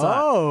don't know if you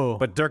saw it,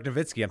 but Dirk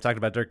Nowitzki. I'm talking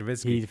about Dirk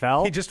Nowitzki. He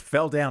fell? He just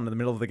fell down in the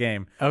middle of the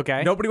game.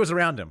 Okay. Nobody was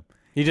around him.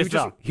 He just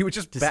fell. He was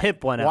just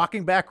hip went out.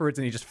 walking backwards,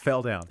 and he just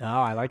fell down. Oh,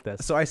 I like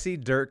this. So I see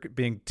Dirk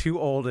being too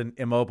old and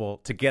immobile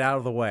to get out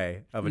of the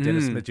way of a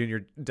Dennis Smith Jr.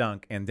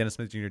 dunk, and Dennis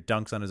Smith Jr.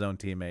 dunks on his own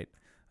teammate,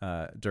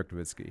 Dirk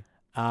Nowitzki.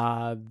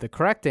 The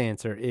correct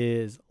answer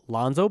is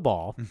Lonzo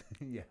Ball.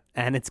 Yeah.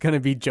 And it's going to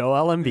be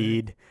Joel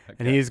Embiid,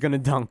 and he's going to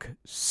dunk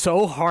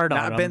so hard on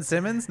him. Not Ben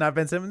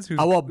Simmons. Who's,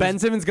 Oh well, Ben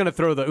Simmons going to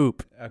throw the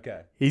oop.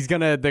 Okay. It's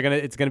going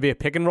to be a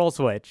pick and roll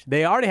switch.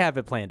 They already have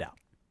it planned out.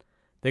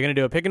 They're going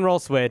to do a pick and roll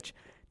switch.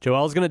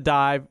 Joel's going to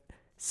dive.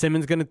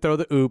 Simmons going to throw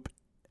the oop.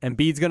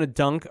 Embiid's going to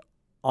dunk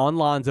on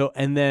Lonzo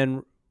and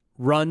then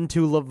run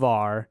to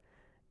LeVar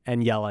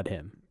and yell at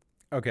him.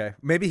 Okay.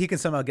 Maybe he can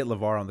somehow get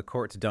LeVar on the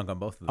court to dunk on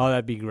both of them. Oh,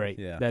 that'd be great.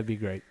 Yeah. That'd be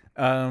great.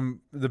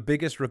 The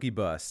biggest rookie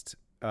bust.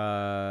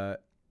 So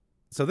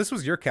this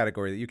was your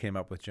category that you came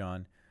up with,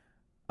 John.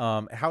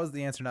 How is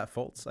the answer not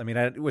Fultz? I mean,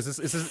 is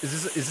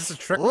this a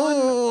trick one?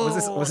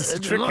 Was this a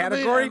trick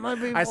category?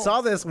 I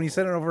saw this when you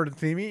sent it over to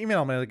the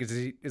email. I'm like,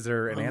 is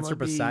there an answer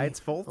besides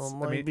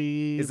Fultz? I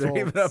mean, is there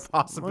even a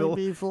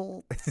possibility?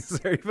 Is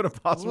there even a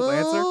possible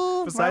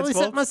answer besides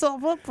Fultz? Set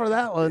myself up for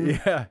that one.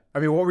 Yeah. I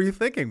mean, what were you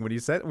thinking when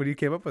you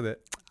came up with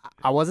it?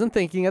 I wasn't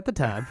thinking at the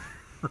time.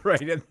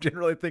 Right. I didn't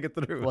really think it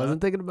through.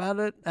 Wasn't thinking about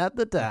it at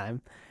the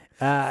time.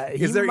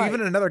 Is there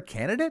even another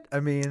candidate? I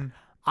mean,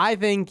 I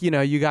think,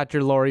 you got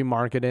your Lauri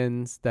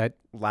Markkanens, that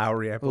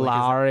Lowry. I believe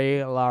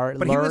Lowry.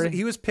 But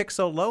he was picked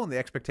so low, and the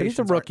expectations He's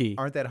a rookie.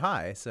 aren't that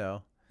high.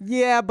 So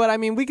yeah, but I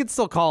mean, we could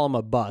still call him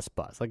a bust.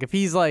 Like if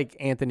he's like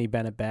Anthony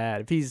Bennett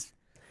bad,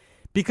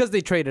 because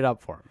they traded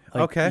up for him.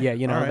 Like, okay,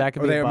 yeah, all right. that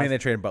could be a bust. I mean, they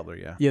traded Butler.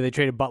 Yeah, yeah, they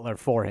traded Butler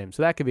for him,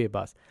 so that could be a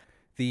bust.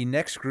 The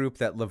next group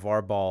that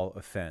LeVar Ball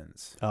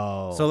offends.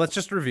 Oh, so let's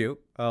just review.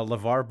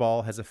 LeVar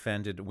Ball has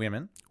offended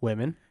women.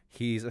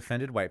 He's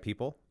offended white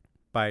people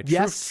by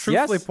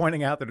truthfully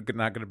pointing out that they're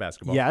not good at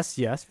basketball.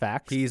 Yes,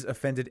 facts. He's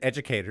offended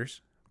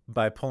educators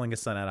by pulling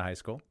his son out of high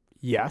school.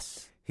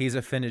 Yes. He's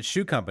offended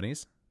shoe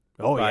companies.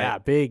 Oh, yeah,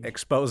 big.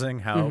 Exposing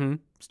how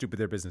stupid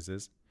their business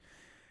is.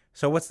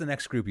 So what's the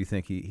next group you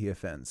think he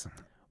offends?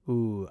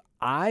 Ooh,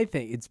 I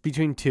think it's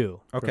between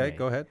two. Okay,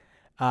 go ahead.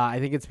 I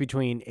think it's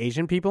between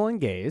Asian people and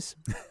gays.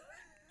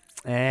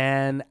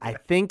 And I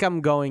think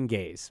I'm going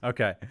gays.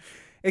 Okay.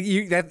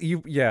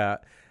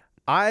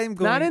 I'm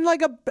going not in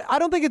I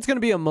don't think it's going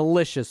to be a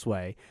malicious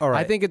way. All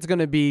right. I think it's going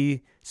to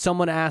be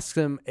someone asks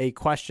him a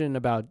question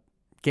about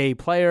gay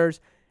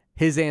players.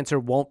 His answer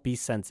won't be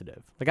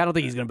sensitive. I don't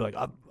think he's going to be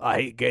like, I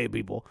hate gay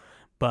people.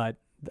 But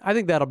I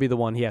think that'll be the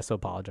one he has to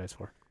apologize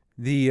for.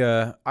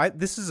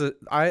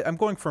 I'm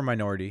going for a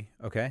minority,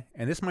 okay?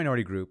 And this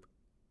minority group,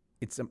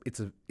 it's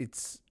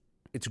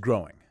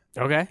growing.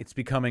 Okay. It's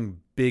becoming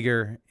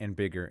bigger and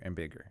bigger and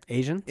bigger.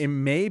 Asians? It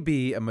may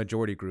be a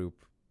majority group,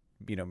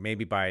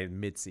 maybe by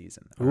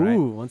mid-season. Ooh, right?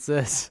 What's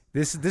this?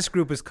 This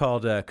group is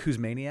called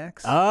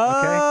Kuzmaniacs.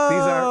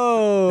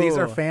 Oh. Okay? These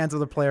are fans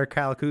of the player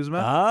Kyle Kuzma.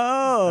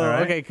 Oh,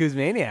 right? okay,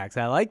 Kuzmaniacs.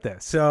 I like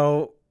this.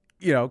 So,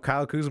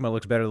 Kyle Kuzma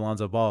looks better than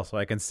Lonzo Ball, so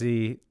I can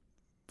see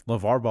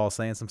LeVar Ball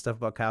saying some stuff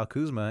about Kyle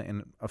Kuzma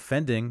and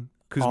offending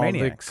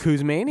Kuzmaniacs.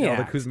 Kuzmaniacs. Yeah, all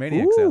the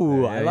Kuzmaniacs out there.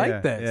 Ooh, Yeah, I like yeah.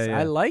 this. Yeah, yeah.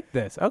 I like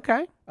this.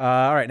 Okay.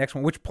 All right, next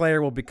one. Which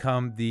player will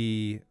become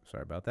the?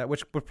 Sorry about that.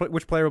 Which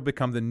player will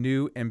become the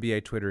new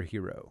NBA Twitter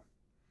hero?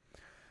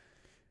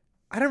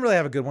 I don't really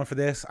have a good one for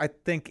this. I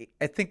think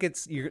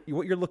it's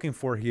what you're looking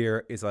for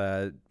here is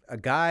a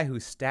guy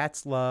whose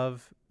stats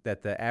love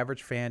that the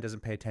average fan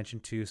doesn't pay attention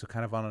to, so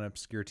kind of on an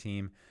obscure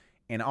team,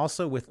 and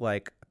also with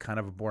like kind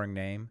of a boring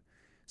name.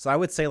 So I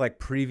would say like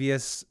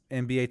previous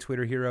NBA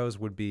Twitter heroes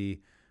would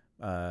be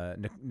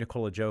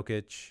Nikola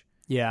Jokic,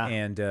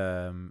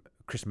 and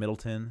Chris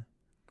Middleton.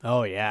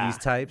 Oh yeah, These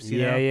types. You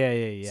yeah, know?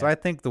 yeah. So I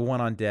think the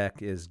one on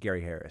deck is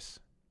Gary Harris.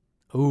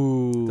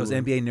 Ooh, Those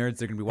NBA nerds,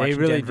 they're going to be watching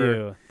They really Denver.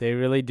 do. They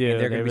really do. And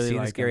they're going to be really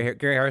seeing this like Gary him. Harris.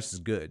 Gary Harris is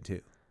good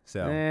too.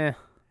 So, Eh.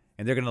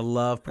 and they're going to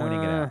love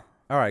pointing it out.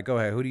 All right, go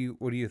ahead. What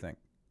do you think?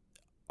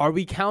 Are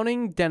we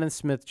counting Dennis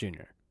Smith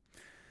Jr.?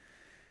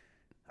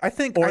 I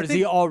think, Or is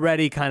he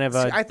already kind of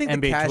a I think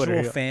NBA the casual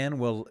Twitter hero? fan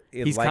will.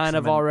 He's likes kind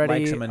him of already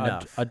likes him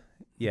enough.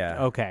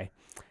 Yeah. Okay.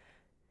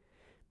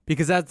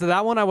 Because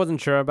that one I wasn't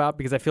sure about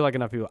because I feel like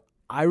enough people.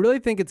 I really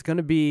think it's going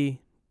to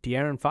be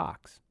De'Aaron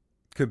Fox.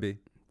 Could be.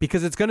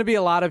 Because it's going to be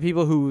a lot of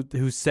people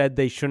who said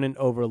they shouldn't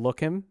overlook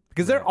him.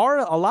 Because there are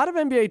a lot of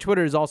NBA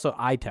Twitter is also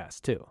eye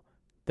test too.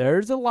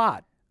 There's a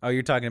lot. Oh,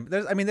 you're talking.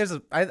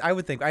 I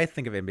would think. I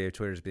think of NBA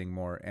Twitter as being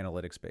more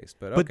analytics based,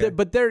 but okay.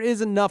 But there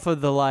is enough of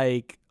the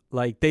like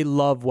they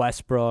love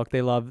Westbrook.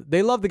 They love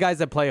the guys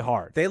that play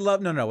hard. They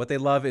love no. What they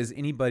love is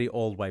anybody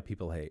old white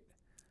people hate.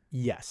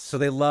 Yes. So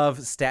they love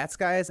stats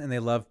guys and they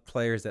love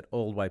players that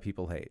old white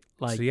people hate.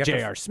 Like so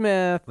J.R.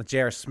 Smith.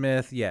 J.R.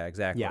 Smith, yeah,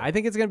 exactly. Yeah, I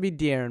think it's going to be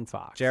De'Aaron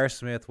Fox. J.R.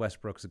 Smith,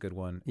 Westbrook's a good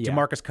one. Yeah.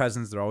 DeMarcus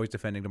Cousins, they're always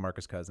defending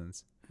DeMarcus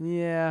Cousins.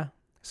 Yeah.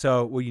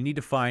 So what you need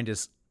to find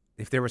is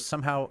if there was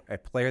somehow a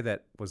player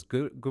that was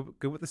good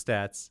with the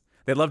stats.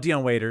 They love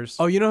Deion Waiters.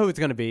 Oh, you know who it's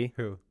going to be?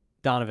 Who?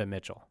 Donovan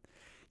Mitchell.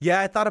 Yeah,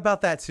 I thought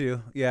about that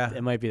too. Yeah.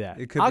 It might be that.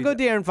 It could I'll be go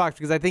De'Aaron Fox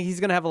because I think he's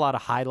going to have a lot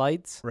of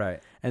highlights.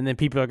 Right. And then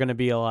people are going to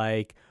be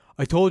like,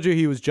 I told you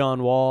he was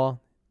John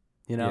Wall.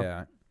 You know?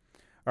 Yeah.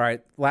 All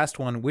right, last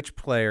one. Which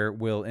player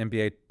will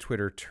NBA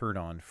Twitter turn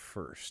on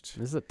first?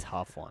 This is a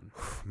tough one.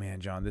 Man,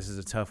 John, this is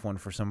a tough one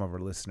for some of our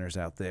listeners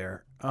out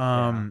there.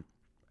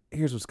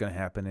 Here's what's going to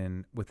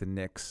happen with the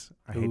Knicks.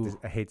 I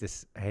hate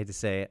to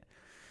say it.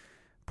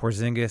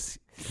 Porzingis,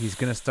 he's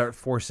going to start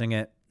forcing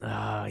it.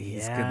 Oh,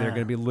 yeah. They're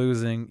going to be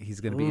losing. He's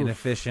going to be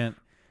inefficient.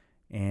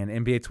 And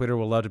NBA Twitter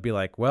will love to be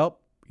like, well,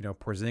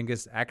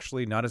 Porzingis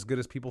actually not as good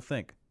as people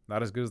think.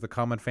 Not as good as the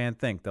common fan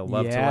think. They'll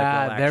love to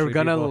like. They're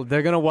gonna the hell.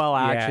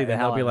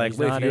 They'll be like,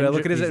 if you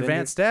look at his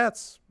advanced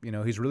stats,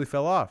 he's really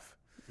fell off.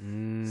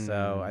 Mm.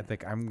 So I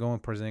think I'm going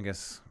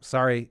Porzingis.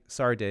 Sorry,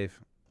 Dave.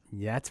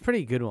 Yeah, it's a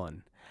pretty good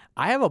one.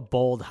 I have a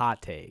bold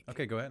hot take.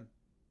 Okay, go ahead.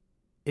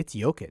 It's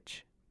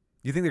Jokic.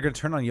 You think they're going to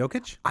turn on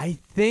Jokic? I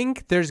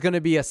think there's going to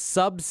be a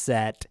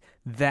subset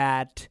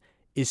that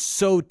is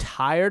so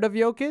tired of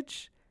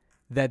Jokic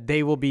that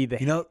they will be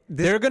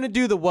they're going to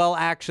do the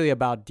actually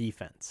about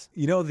defense.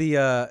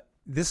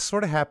 This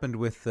sort of happened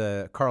with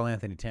Karl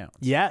Anthony Towns.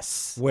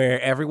 Yes.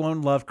 Where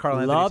everyone loved Karl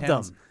Anthony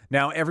Towns. Him.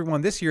 Now everyone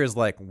this year is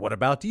like, what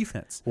about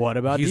defense? What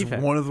about He's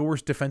defense? one of the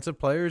worst defensive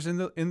players in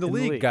the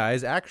league,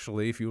 guys.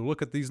 Actually, if you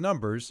look at these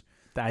numbers.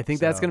 I think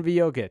that's going to be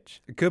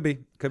Jokic. It could be.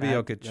 Could be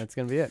Jokic. That's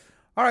going to be it.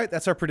 All right,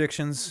 that's our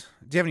predictions.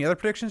 Do you have any other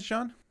predictions,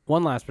 John?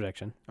 One last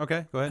prediction.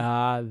 Okay, go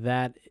ahead.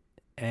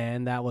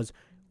 That was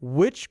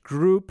which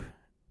group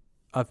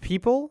of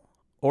people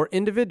or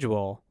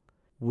individual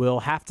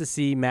will have to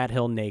see Matt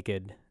Hill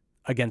naked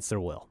against their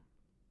will?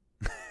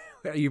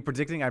 Are you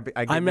predicting?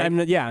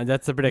 Yeah,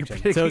 that's the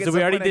prediction. So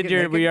we already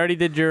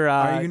did your.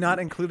 Are you not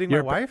including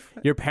my wife?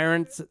 Your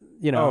parents,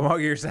 Oh,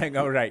 you're saying.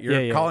 Oh, right.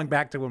 You're calling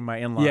back to when my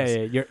in-laws.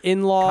 Yeah. Your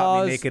in-laws.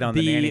 Caught me naked on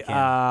the nanny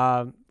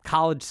cam.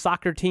 College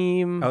soccer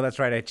team. Oh, that's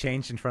right. I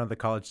changed in front of the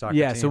college soccer team.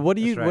 Yeah. So what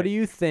do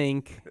you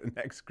think?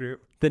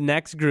 The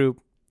next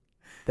group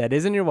that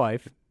isn't your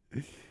wife.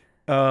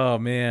 Oh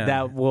man.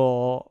 That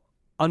will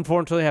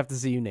unfortunately have to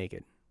see you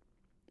naked.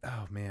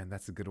 Oh man,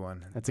 that's a good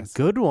one. That's a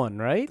good one,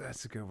 right?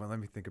 That's a good one. Let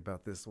me think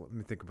about this. Let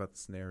me think about the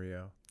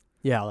scenario.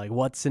 Yeah, like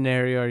what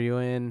scenario are you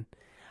in?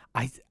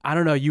 I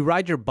don't know. You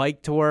ride your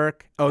bike to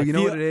work. Oh, you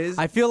know what it is?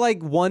 I feel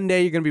like one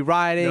day you're gonna be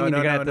riding and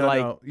you're gonna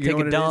have to take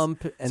a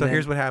dump. So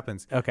here's what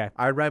happens. Okay.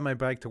 I ride my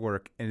bike to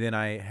work and then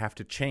I have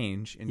to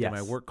change into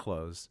my work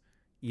clothes,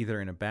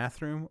 either in a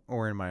bathroom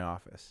or in my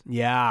office.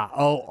 Yeah.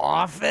 Oh,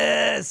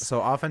 office.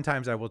 So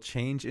oftentimes I will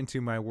change into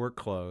my work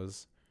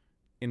clothes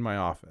in my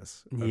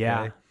office. Okay?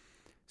 Yeah.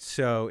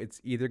 So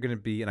it's either going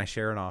to be, and I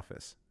share an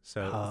office,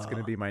 so it's going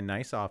to be my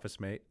nice office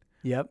mate.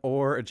 Yep.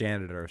 Or a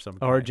janitor or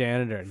something. Or a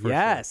janitor.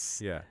 Yes.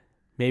 Sure. Yeah.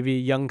 Maybe a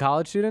young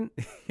college student.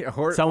 Yeah,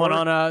 or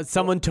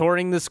someone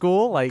touring the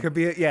school. Like could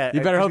be. You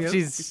better hope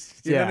she's.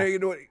 Yeah. You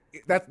know what?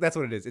 That's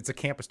what it is. It's a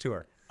campus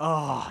tour.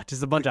 Oh,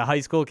 just a bunch of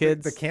high school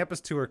kids. The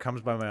campus tour comes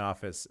by my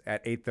office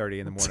at 8:30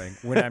 in the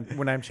morning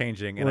when I'm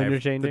changing, and you're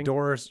changing, the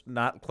door's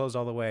not closed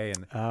all the way,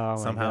 and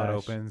somehow it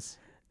opens.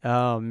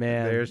 Oh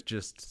man, there's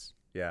just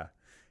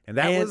And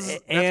that's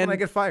when I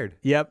get fired.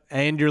 Yep,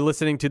 and you're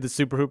listening to the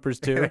Super Hoopers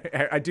too.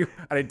 I do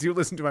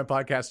listen to my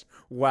podcast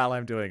while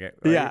I'm doing it.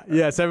 Right?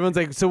 Yeah. So everyone's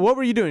like, so what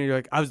were you doing? You're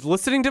like, I was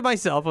listening to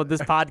myself on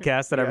this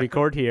podcast that I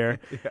record here,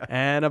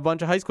 and a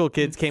bunch of high school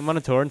kids came on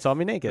a tour and saw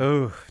me naked.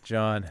 Oh,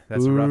 John,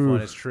 that's a rough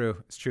one. It's true.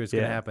 It's true. It's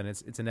going to happen.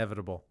 It's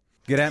inevitable.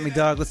 Get at me,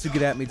 dog. Let's do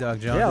Get at me,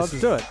 dog, John. Yeah, let's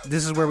do it.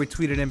 This is where we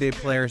tweeted NBA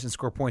players and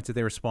score points if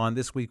they respond.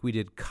 This week we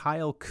did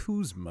Kyle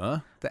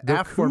Kuzma,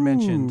 the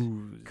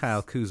aforementioned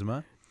Kyle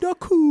Kuzma. The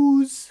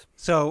Kuz.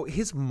 So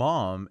his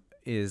mom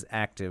is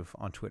active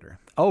on Twitter.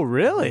 Oh,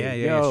 really?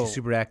 Yeah. She's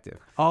super active.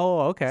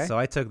 Oh, okay. So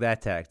I took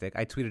that tactic.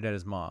 I tweeted at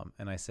his mom,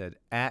 and I said,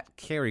 at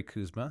Carrie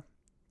Kuzma.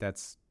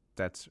 That's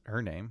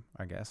her name,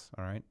 I guess.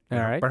 All right. All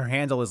right. But her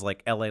handle is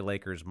like LA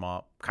Lakers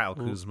mom, Kyle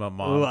Kuzma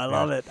mom. Ooh, I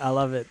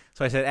love it.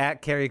 So I said,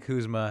 at Carrie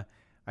Kuzma,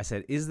 I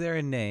said, is there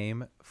a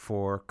name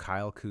for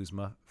Kyle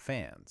Kuzma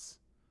fans?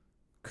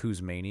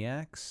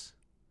 Kuzmaniacs?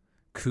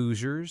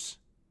 Koozers?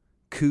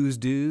 Kuz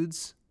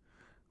dudes?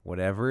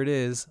 Whatever it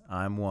is,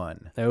 I'm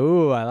one.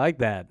 Oh, I like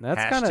that.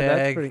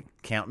 That's pretty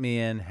count me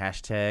in.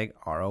 Hashtag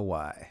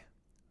ROY.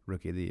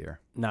 Rookie of the year.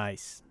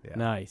 Nice. Yeah.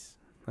 Nice.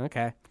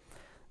 Okay.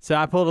 So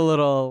I pulled a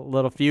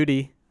little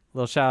feudy,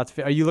 little shout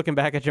out. Are you looking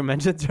back at your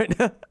mentions right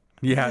now?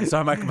 Yeah,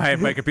 so my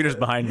computer's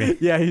behind me.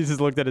 Yeah, he just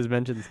looked at his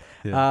mentions.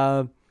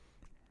 Yeah.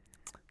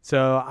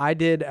 So I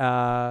did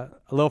a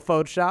little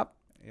Photoshop.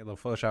 A little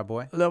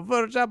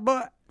Photoshop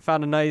boy.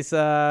 Found a nice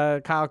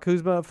Kyle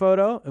Kuzma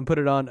photo and put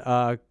it on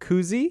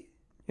koozie.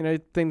 You know,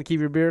 thing to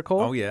keep your beer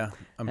cold. Oh yeah,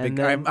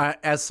 I,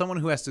 as someone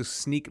who has to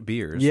sneak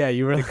beers. Yeah,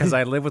 you really because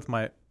I live with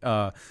my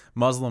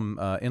Muslim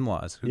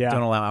in-laws who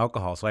don't allow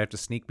alcohol, so I have to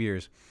sneak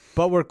beers.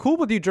 But we're cool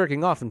with you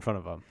jerking off in front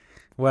of them.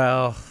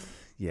 Well,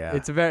 yeah,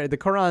 the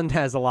Quran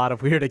has a lot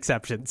of weird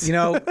exceptions. You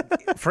know,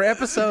 for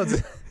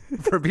episodes.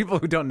 For people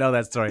who don't know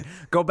that story,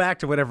 go back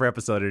to whatever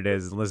episode it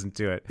is and listen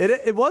to it.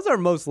 It was our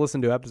most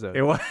listened to episode.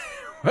 It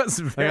was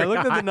very I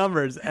looked high. at the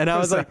numbers and I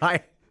was like,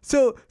 high.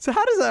 So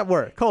how does that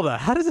work? Hold on,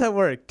 how does that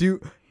work?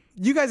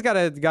 You guys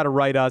gotta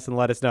write us and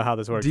let us know how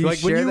this works. Do you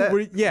share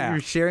that? Yeah,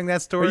 you're sharing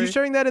that story. Are you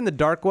sharing that in the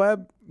dark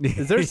web?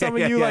 Is there some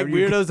of you like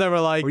weirdos that were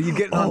like, were you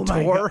getting on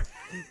tour?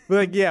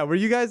 Like, yeah, were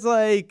you guys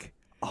like,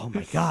 oh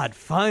my god,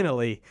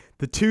 finally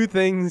the two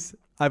things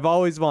I've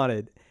always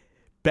wanted: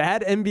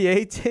 bad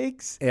NBA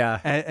takes,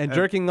 and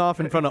jerking off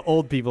in front of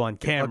old people on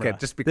camera. Okay,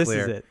 just be clear. This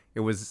is it.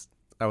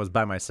 I was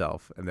by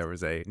myself, and there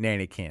was a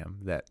nanny cam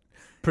that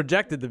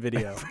projected the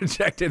video.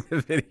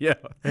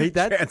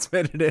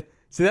 Transmitted it.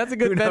 See, that's a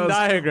good Venn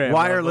diagram.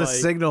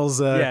 Wireless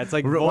signals. It's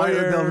like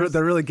voyeurs.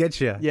 They'll really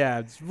get you. Yeah,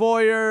 it's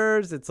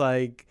voyeurs. It's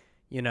like,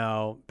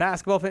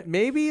 basketball fans.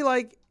 Maybe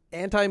like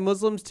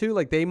anti-Muslims too.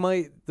 Like they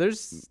might.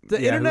 There's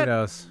the internet. Who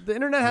knows? The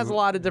internet has a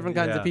lot of different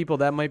kinds of people.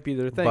 That might be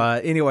their thing.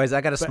 But anyways,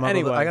 I got to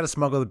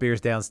smuggle the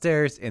beers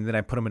downstairs, and then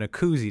I put them in a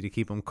koozie to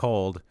keep them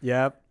cold.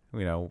 Yep.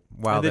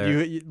 While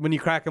when you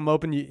crack them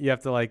open, you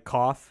have to like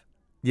cough.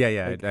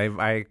 Yeah.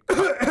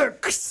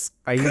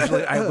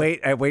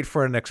 I wait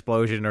for an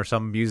explosion or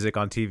some music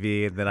on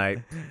TV, and then I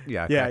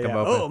crack them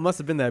open. Oh, it must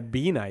have been that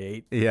bean I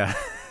ate. Yeah,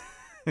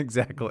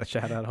 exactly.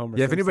 Shout out Homer.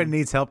 Yeah, if anybody Simpson.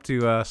 needs help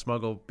to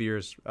smuggle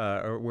beers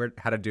or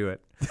how to do it,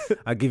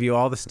 I'll give you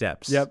all the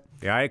steps. Yep.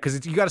 Yeah,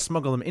 because you got to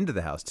smuggle them into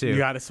the house too. You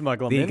got to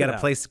smuggle them. Then you got to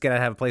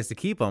have a place to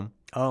keep them.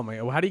 Oh my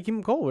god! Well, how do you keep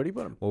them cold? Where do you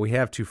put them? Well, we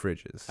have 2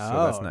 fridges, so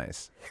that's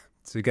nice.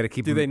 So you got to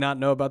keep. Do they not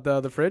know about the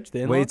other fridge?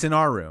 Well, it's in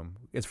our room.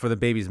 It's for the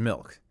baby's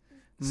milk.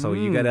 So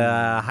you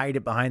gotta hide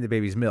it behind the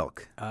baby's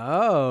milk.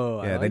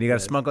 Oh, yeah. Then you gotta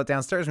smuggle it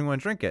downstairs when you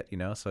want to drink it.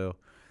 So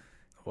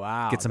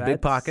wow, get some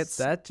big pockets.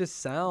 That just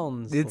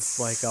sounds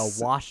like a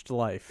washed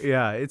life.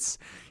 Yeah,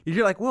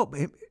 you're like, well,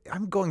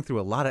 I'm going through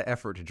a lot of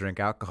effort to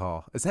drink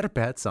alcohol. Is that a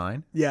bad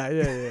sign?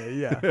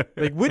 Yeah.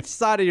 Like, which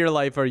side of your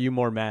life are you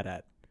more mad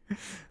at?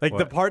 Like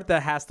the part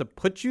that has to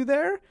put you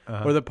there,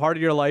 or the part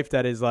of your life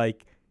that is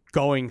like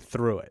going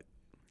through it?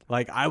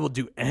 Like, I will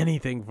do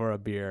anything for a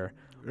beer.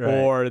 Right.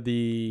 Or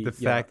the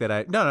fact that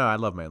I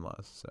love my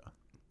in-laws, so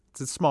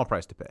it's a small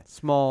price to pay.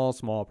 Small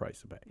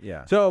price to pay.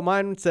 Yeah. So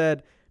mine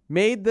said,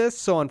 made this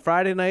so on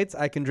Friday nights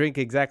I can drink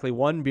exactly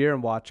 1 beer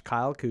and watch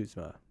Kyle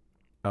Kuzma.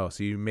 Oh,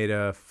 so you made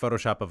a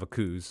Photoshop of a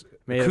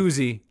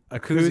koozie. A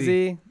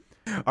koozie.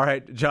 All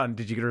right, John,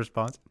 did you get a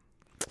response?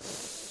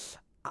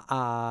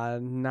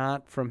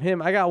 Not from him.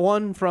 I got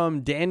one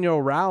from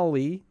Daniel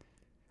Rowley.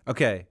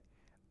 Okay.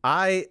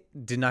 I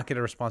did not get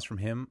a response from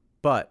him,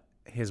 but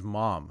his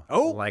mom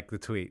liked the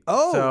tweet.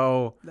 Oh.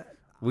 So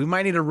we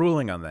might need a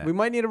ruling on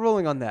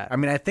that. I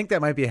mean, I think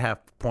that might be a half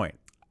point.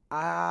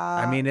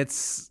 I mean,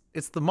 it's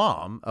the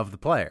mom of the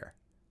player.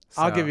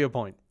 So. I'll give you a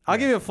point. I'll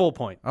give you a full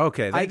point.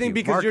 Okay, I think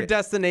because your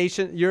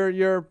destination,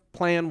 your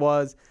plan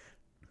was,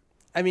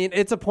 I mean,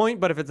 it's a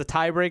point, but if it's a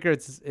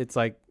tiebreaker, it's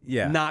like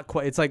not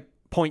quite. It's like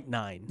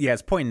 0.9. Yeah,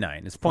 it's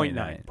 0.9. It's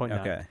 0.9.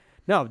 Okay.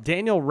 No,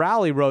 Daniel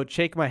Rowley wrote,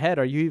 "Shake my head.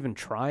 Are you even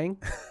trying?"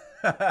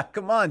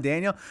 Come on,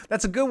 Daniel.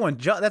 That's a good one.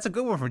 John, that's a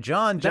good one from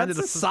John. That's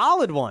a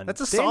solid one. That's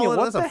a Daniel, solid.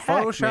 What That's the a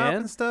heck, Photoshop man?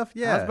 and stuff.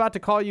 Yeah. I was about to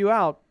call you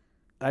out.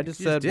 I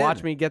just said, did.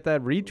 watch me get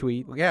that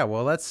retweet. Yeah,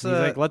 well, let's. He's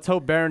like, let's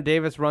hope Baron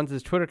Davis runs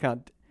his Twitter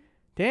account.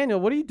 Daniel,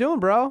 what are you doing,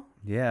 bro?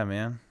 Yeah,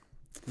 man.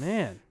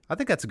 Man. I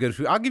think that's a good.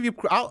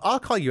 I'll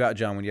call you out,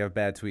 John, when you have a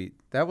bad tweet.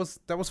 That was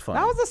fun.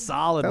 That was a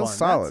solid one. That was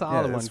solid. That's a solid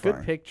Yeah, one. that's Good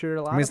fine. picture.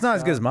 A lot I mean, it's of not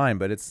as good as stuff. mine,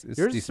 but it's Yours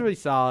is decent. really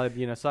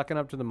solid. Sucking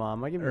up to the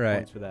mom. I give you Right.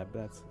 points for that. But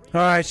that's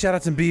All right, shout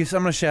out some beefs.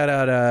 I'm gonna shout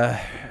out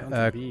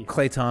some beef.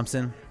 Clay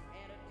Thompson.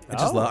 I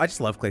just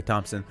love Clay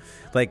Thompson.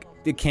 Like,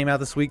 it came out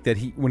this week that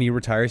when he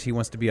retires, he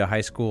wants to be a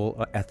high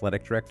school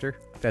athletic director.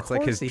 That's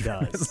like his. he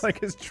does. It's like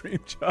his dream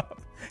job.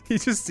 I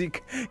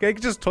can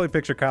just totally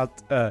picture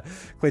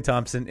Clay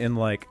Thompson in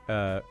like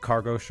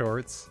cargo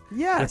shorts.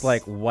 Yes. With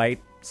like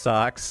white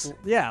socks.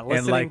 Yeah,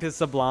 listening like, to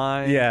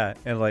Sublime. Yeah,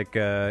 and like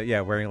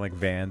wearing like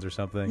Vans or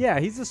something.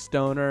 Yeah, he's a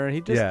stoner. He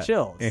just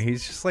chills. And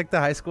he's just like the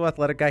high school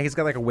athletic guy. He's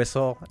got like a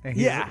whistle. And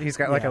he's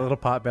got like a little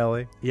pot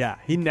belly. Yeah,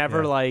 he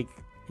never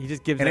he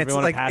just gives And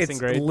everyone it's like a passing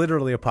grade.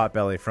 literally a pot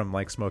belly from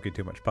like smoking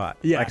too much pot.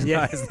 Yeah, like,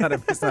 it's not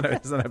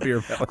a beer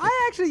belly.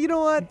 I actually, you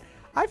know what?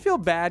 I feel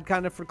bad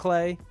kind of for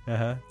Clay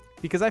Uh-huh.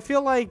 because I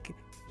feel like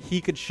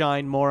he could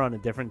shine more on a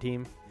different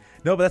team.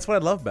 No, but that's what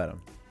I love about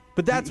him.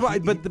 But that's why.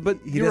 But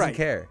he you're doesn't right.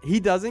 care.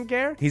 He doesn't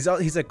care. He's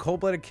a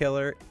cold-blooded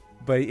killer,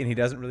 and he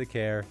doesn't really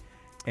care.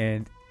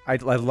 And I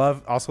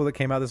love also that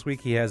came out this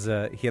week. His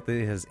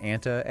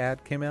Anta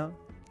ad came out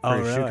for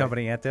his shoe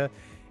company Anta,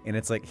 and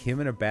it's like him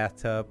in a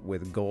bathtub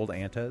with gold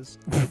Antas,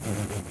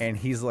 and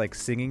he's like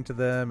singing to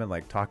them and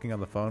like talking on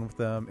the phone with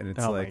them, and it's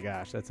my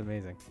gosh, that's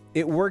amazing.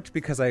 It worked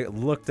because I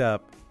looked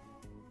up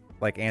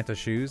like Anta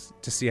shoes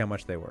to see how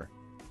much they were.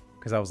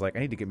 Because I was like, I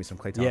need to get me some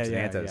Klay Thompson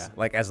Antas,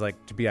 like as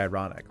like to be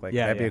ironic, like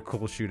that'd be a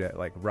cool shoe to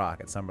like rock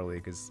at Summer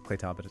League because Klay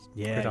Thompson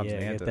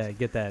Antas.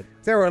 Get that.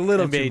 They were a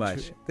little NBA too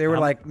much. They were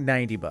like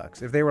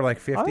 $90. If they were like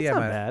 50, that's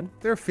not bad. If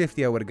they were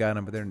 50, I would have gotten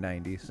them, but they're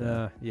 90.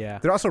 So. Yeah.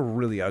 They're also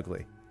really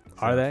ugly.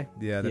 So, Are they?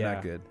 Yeah, they're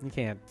not good. You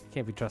can't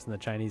be trusting the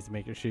Chinese to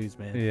make your shoes,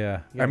 man. Yeah.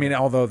 I mean,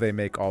 although they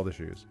make all the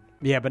shoes.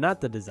 Yeah, but not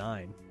the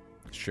design.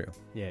 It's true.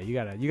 Yeah, you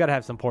gotta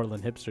have some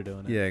Portland hipster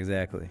doing it. Yeah,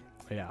 exactly.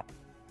 Yeah.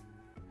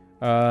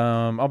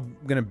 I'm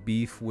gonna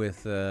beef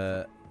with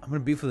the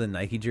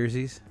Nike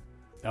jerseys.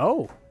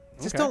 Oh,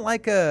 Just don't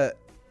like the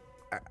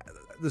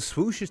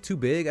swoosh is too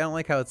big. I don't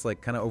like how it's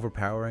like kind of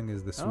overpowering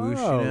as the swoosh.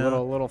 Oh, you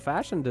know? little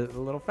fashion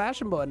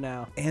button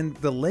now. And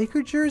the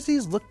Laker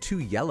jerseys look too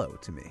yellow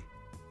to me.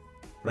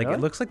 Like Really?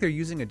 it looks like they're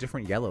using a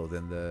different yellow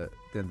than the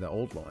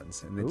old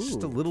ones, and it's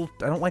just a Ooh. little.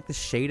 I don't like the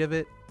shade of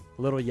it.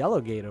 Little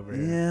yellow gate over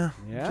here.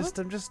 Yeah. Yeah?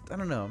 I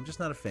don't know. I'm just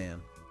not a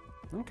fan.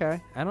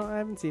 Okay. I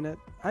haven't seen it.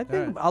 I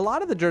think a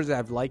lot of the jerseys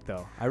I've liked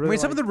though. I really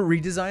some of the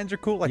redesigns are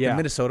cool, like the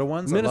Minnesota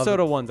ones.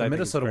 Minnesota ones, The I think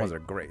Minnesota is ones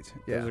great. are great.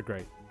 Yeah. Those are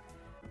great.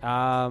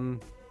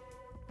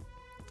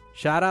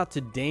 Shout out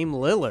to Dame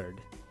Lillard,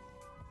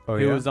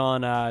 who was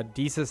on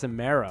Desus and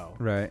Mero.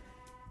 Right.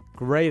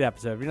 Great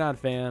episode. If you're not a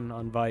fan,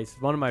 on Vice,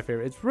 one of my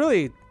favorites. It's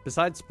really,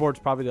 besides sports,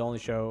 probably the only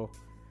show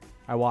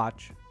I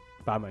watch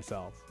by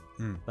myself.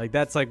 Like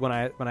that's like when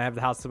I have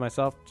the house to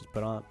myself, just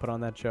put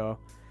on that show.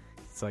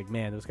 It's like,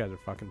 man, those guys are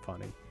fucking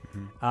funny.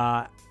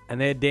 And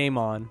they had Dame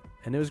on,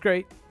 and it was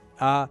great.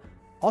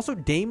 Also,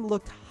 Dame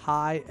looked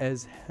high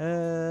as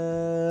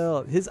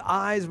hell. His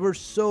eyes were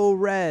so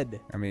red.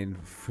 I mean,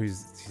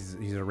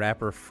 he's a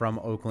rapper from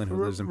Oakland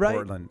who lives in Right.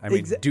 Portland. I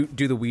mean, do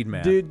the weed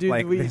math. Do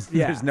like, the weed.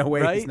 There's no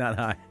way right? he's not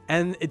high.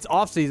 And it's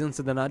off season,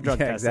 so they're not drug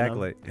Yeah, testing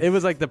exactly. him. It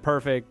was like the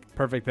perfect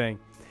thing.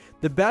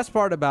 The best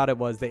part about it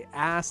was they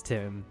asked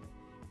him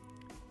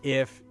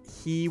if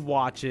he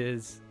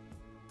watches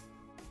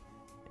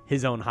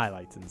his own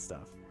highlights and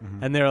stuff.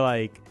 And they're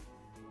like,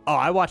 oh,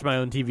 I watch my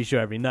own TV show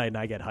every night and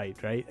I get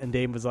hyped, right? And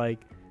Dame was like,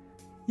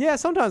 yeah,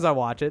 sometimes I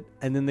watch it.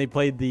 And then they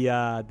played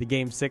the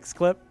Game 6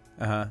 clip.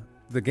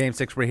 The Game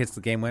 6 where he hits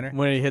the game winner.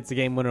 When he hits the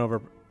game winner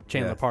over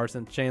Chandler Yeah.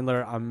 Parsons.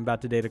 Chandler, I'm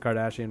about to date a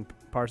Kardashian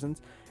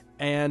Parsons.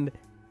 And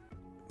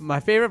my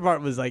favorite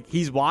part was like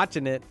he's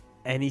watching it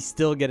and he's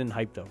still getting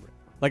hyped over it.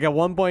 Like at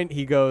one point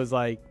he goes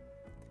like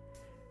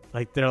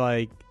they're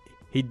like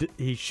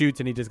he shoots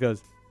and he just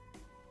goes,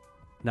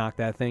 knock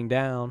that thing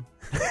down.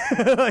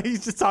 Like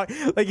he's just talking,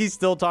 like he's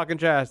still talking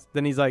trash.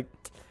 Then he's like,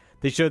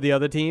 they showed the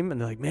other team and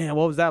they're like, man,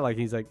 what was that like?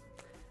 He's like,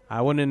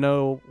 I wouldn't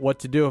know what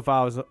to do if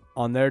I was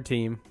on their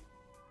team.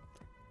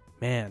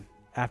 Man,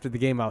 after the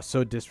game, I was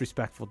so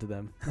disrespectful to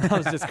them. I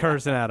was just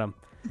cursing at them.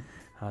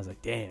 I was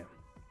like, damn.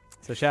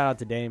 So shout out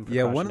to Dame.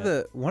 For One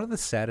crushing of the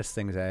saddest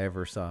things I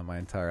ever saw in my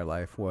entire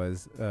life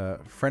was a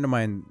friend of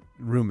mine,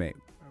 roommate.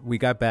 We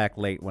got back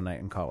late one night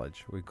in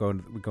college. We go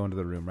into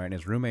the room, right? And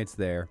his roommate's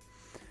there.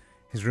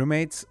 His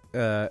roommate's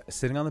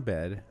sitting on the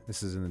bed.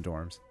 This is in the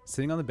dorms.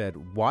 Sitting on the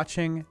bed,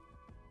 watching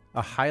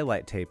a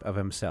highlight tape of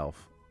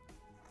himself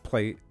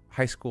play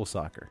high school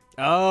soccer.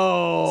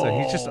 Oh. So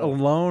he's just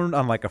alone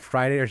on like a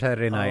Friday or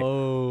Saturday night,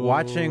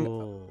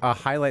 watching a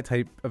highlight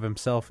tape of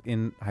himself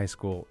in high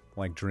school,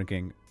 like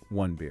drinking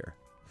one beer.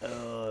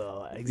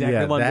 Exactly,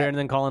 Yeah, one that- beer and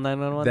then calling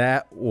 911.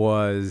 That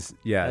was,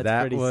 That's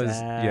that pretty was,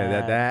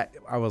 sad. that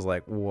I was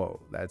like, whoa,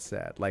 that's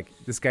sad. Like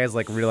this guy's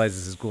like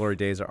realizes his glory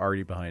days are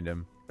already behind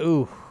him.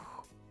 Ooh.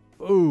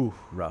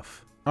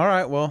 Rough. All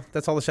right, well,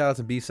 that's all the shout outs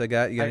and beefs I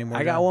got. You got any more?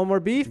 I got John? one more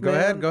beef, Go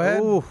man.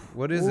 ahead. Ooh.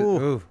 What is it? Ooh.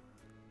 Ooh.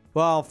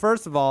 Well,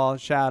 first of all,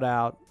 shout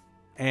out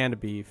and a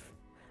beef.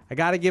 I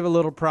got to give a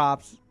little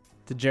props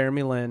to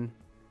Jeremy Lin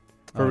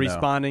for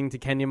responding to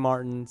Kenyon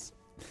Martin's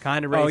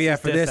kind of racist. Oh yeah,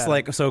 for diss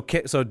this, at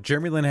him. so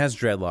Jeremy Lin has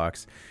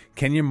dreadlocks.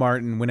 Kenyon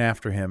Martin went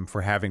after him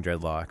for having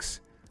dreadlocks,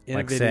 In a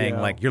like video. saying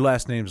like your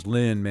last name's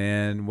Lin,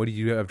 man. What do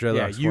you have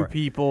dreadlocks you for?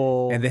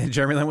 people. And then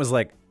Jeremy Lin was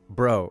like,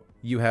 bro,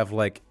 you have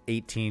like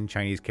 18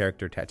 Chinese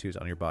character tattoos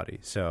on your body.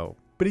 So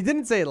But he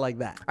didn't say it like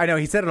that. I know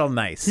he said it all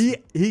nice. He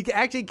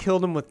actually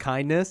killed him with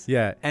kindness.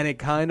 Yeah. And it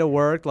kind of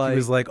worked. Like He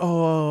was like,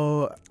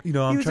 oh, I'm was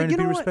trying like, to "You be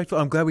know what?" respectful.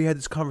 I'm glad we had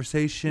this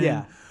conversation.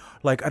 Yeah.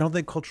 Like, I don't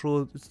think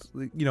cultural,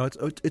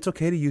 it's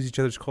okay to use each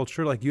other's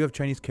culture. Like, you have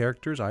Chinese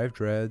characters, I have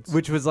dreads.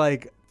 which was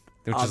like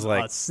Which a, is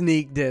like, a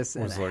sneak diss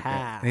and was a like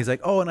half. and he's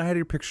like, oh, and I had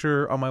your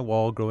picture on my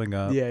wall growing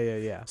up.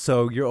 Yeah.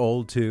 So you're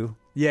old too.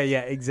 Yeah,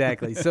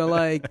 exactly. So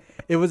like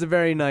it was a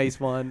very nice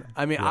one.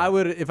 I mean, I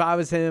would if I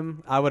was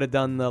him, I would have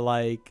done the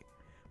like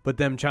but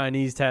them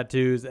Chinese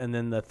tattoos and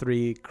then the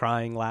 3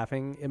 crying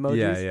laughing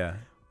emojis. Yeah.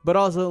 But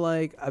also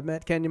like I've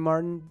met Kenyon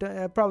Martin,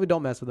 I probably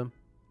don't mess with him.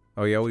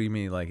 Oh yeah, what do you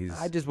mean? Like he's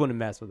I just wouldn't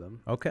mess with him.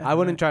 okay. I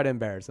wouldn't try to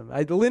embarrass him.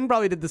 Lynn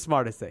probably did the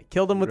smartest thing.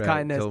 Killed him with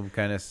kindness. Killed him with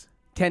kindness.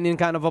 Kenyon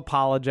kind of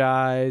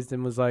apologized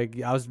and was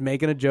like, I was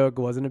making a joke.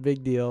 It wasn't a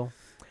big deal.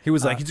 He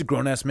was like, he's a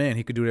grown ass man.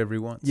 He could do whatever he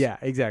wants. Yeah,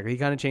 exactly. He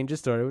kind of changed his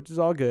story, which is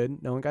all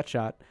good. No one got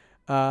shot.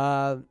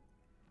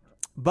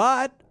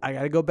 But I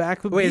got to go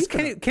back with Wait, is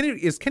beefing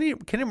him.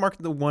 Kenny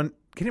Martin the one?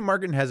 Kenny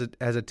Martin has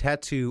a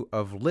tattoo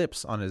of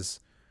lips on his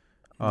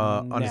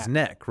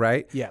neck,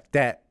 right? Yeah.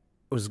 That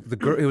was the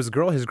girl. It was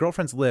his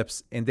girlfriend's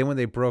lips, and then when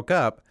they broke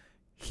up,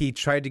 he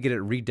tried to get it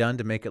redone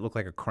to make it look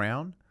like a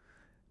crown.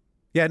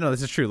 Yeah, no,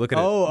 this is true. Look at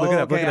it. Look it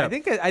up. okay. Look it up. I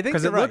think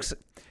because you're it right. looks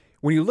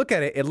when you look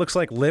at it, it looks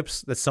like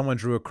lips that someone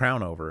drew a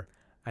crown over.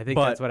 I think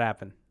but- that's what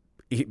happened.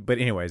 But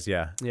anyways,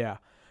 yeah. Yeah.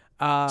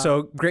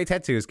 So great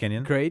tattoos,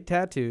 Kenyon. Great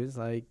tattoos.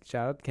 Like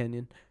shout out to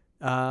Kenyon.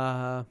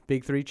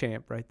 Big 3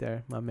 champ right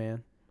there, my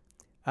man.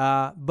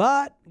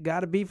 But got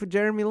to beef with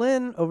Jeremy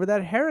Lin over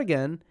that hair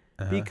again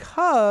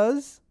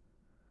because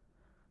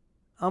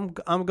I'm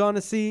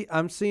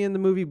seeing the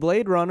movie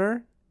Blade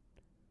Runner,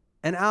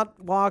 and out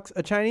walks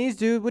a Chinese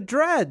dude with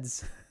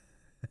dreads,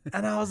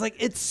 and I was like,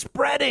 it's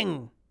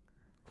spreading.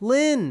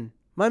 Lin,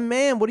 my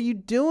man, what are you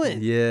doing?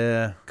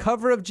 Yeah.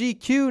 Cover of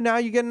GQ. Now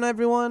you're getting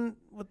everyone.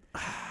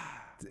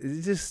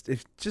 It's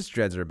just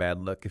dreads are a bad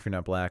look if you're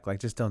not black. Like,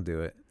 just don't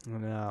do it.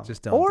 No.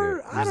 Just don't do Or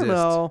it. I don't Resist.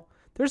 know.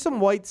 There's some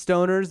white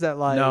stoners that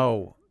like.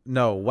 No,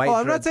 white. Oh, I'm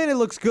not dreads- saying it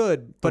looks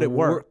good, but the it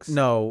wor- works.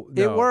 No,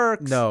 It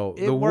works. No,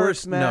 It the works,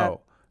 worst. Matt.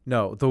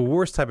 No, the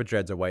worst type of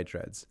dreads are white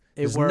dreads.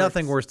 There's works.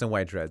 nothing worse than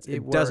white dreads.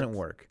 It doesn't works.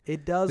 work.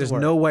 It does There's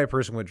work. no white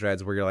person with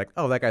dreads where you're like,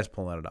 oh, that guy's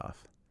pulling it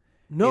off.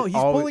 No, it he's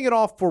always- pulling it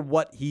off for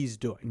what he's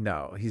doing.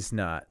 No, he's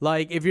not.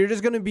 Like, if you're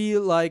just going to be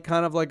like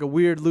kind of like a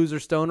weird loser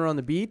stoner on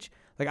the beach,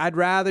 like I'd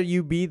rather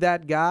you be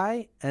that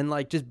guy and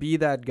like just be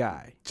that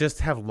guy. Just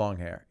have long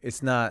hair.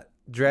 It's not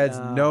dreads.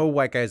 No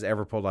white guys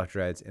ever pulled off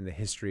dreads in the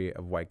history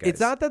of white guys. It's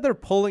not that they're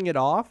pulling it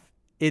off.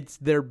 It's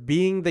they're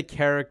being the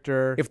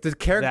character. If the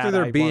character that I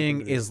they're want being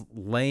them to be. is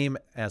lame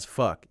as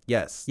fuck,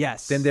 yes.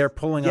 Yes. Then they're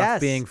pulling Yes.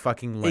 off being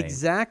fucking lame.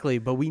 Exactly,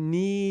 but we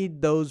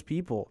need those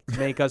people to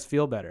make us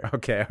feel better.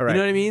 Okay, all right. You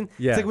know what I mean?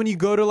 Yeah. It's like when you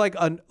go to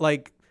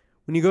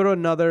when you go to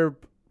another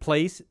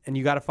place and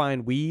you got to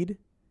find weed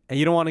and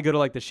you don't want to go to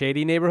like the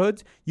shady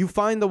neighborhoods, you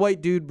find the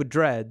white dude with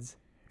dreads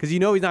because you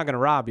know he's not going to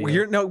rob you. Well,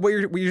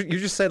 you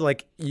just said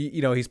like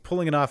you know he's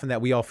pulling it off and that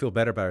we all feel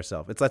better about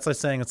ourselves. That's like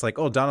saying it's like,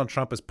 oh, Donald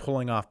Trump is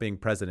pulling off being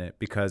president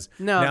because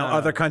now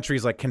other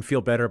countries like can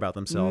feel better about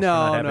themselves for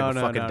not having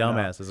a fucking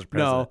dumbass as a president.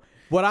 No,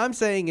 what I'm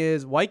saying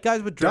is white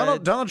guys with dreads.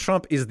 Donald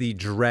Trump is the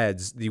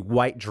dreads, the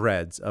white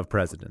dreads of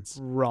presidents.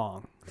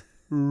 Wrong.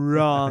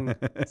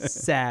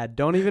 Sad.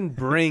 Don't even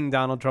bring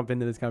Donald Trump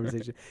into this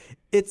conversation.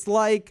 It's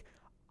like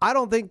I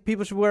don't think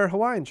people should wear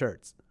Hawaiian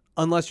shirts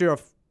unless you're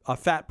a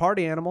fat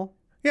party animal.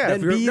 Yeah,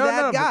 then be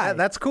that guy.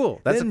 That's cool.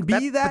 That's Then a,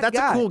 be that but that's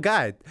guy. a cool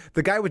guy.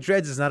 The guy with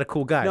dreads is not a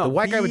cool guy. No, the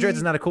white guy with be dreads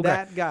is not a cool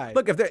that guy.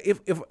 Look,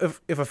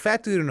 if a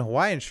fat dude in a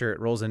Hawaiian shirt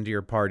rolls into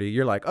your party,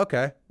 you're like,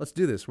 okay, let's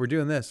do this. We're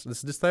doing this.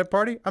 This type of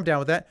party. I'm down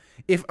with that.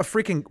 If a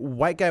freaking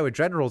white guy with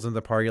dread rolls into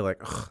the party, you're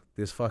like, ugh,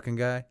 this fucking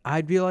guy.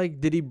 I'd be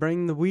like, did he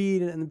bring the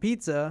weed and the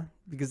pizza?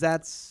 Because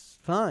that's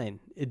fine.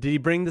 Did he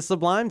bring the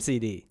Sublime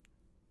CD?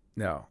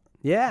 No,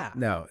 Yeah.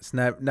 no, it's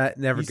never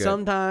You good.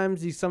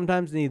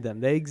 sometimes need them.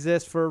 They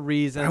exist for a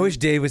reason. I wish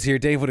Dave was here.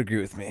 Dave would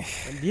agree with me.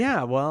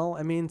 Yeah, well,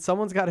 I mean,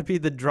 someone's got to be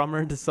the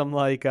drummer to some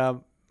like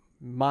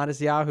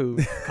Modest Yahoo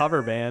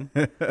cover band.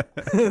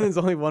 There's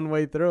only one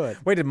way through it.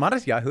 Wait, did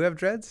Modest Yahoo have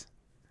dreads?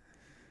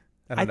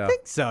 I don't know.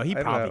 think so. He I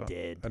don't probably know.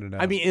 did. I don't know.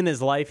 I mean, in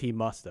his life, he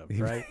must have,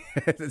 right?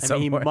 At I some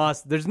mean, he point.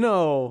 must. There's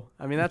no.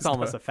 I mean, that's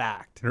almost a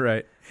fact.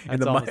 Right.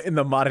 That's almost- In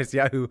the Modest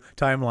Yahoo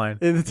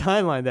timeline. In the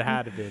timeline, that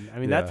had to been. I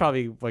mean, Yeah. that's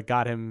probably what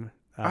got him.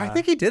 I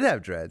think he did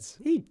have dreads.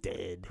 he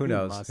did. Who He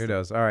knows? must Who have.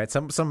 knows? All right,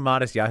 some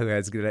modest Yahoo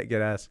heads get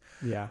ass.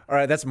 Yeah. All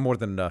right, that's more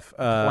than enough.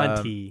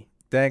 Plenty.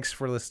 Thanks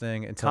for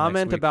listening. Until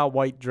Comment next week. about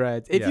white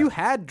dreads. If Yeah. you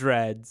had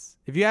dreads,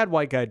 if you had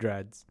white guy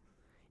dreads,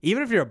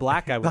 Even if you're a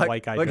black guy with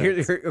white guy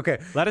dreads. Okay.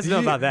 Let us know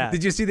about that.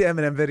 Did you see the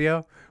Eminem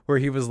video where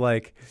he was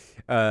like,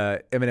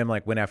 Eminem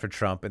like went after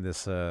Trump in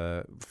this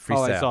freestyle?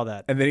 Oh, I saw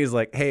that. And then he's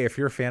like, hey, if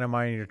you're a fan of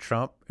mine and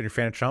you're a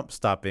fan of Trump,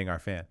 stop being our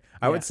fan.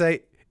 I would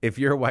say, if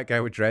you're a white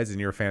guy with dreads and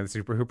you're a fan of the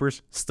Super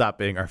Hoopers, stop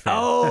being our fan.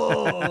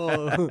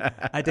 Oh,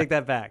 I take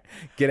that back.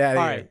 Get out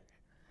of All here. right.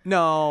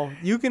 No,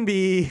 you can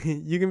be a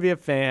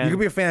fan. You can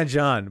be a fan of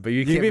John, but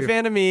you can't be a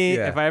fan of me.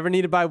 Yeah. If I ever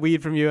need to buy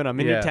weed from you and I'm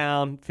in Yeah. your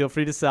town, feel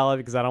free to sell it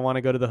because I don't want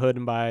to go to the hood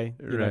and buy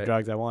Right.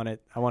 drugs. I want it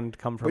to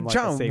come from But like a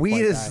John, safe weed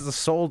white is guy.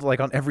 sold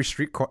like on every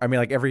street corner. I mean,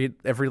 like every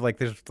like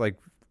there's like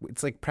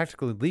it's like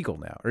practically legal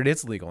now, or it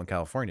is legal in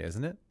California,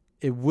 isn't it?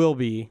 It will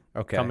be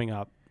Okay. coming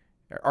up.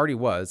 It already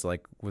was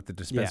like with the Yeah.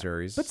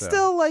 dispensaries, But so.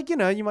 still, like, you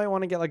might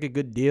want to get like a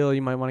good deal.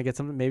 You might want to get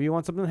something. Maybe you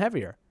want something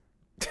heavier,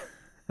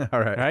 All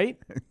right. right?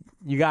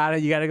 You gotta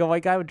go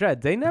white guy with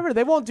dreads. They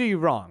won't do you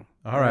wrong.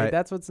 All right.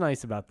 That's what's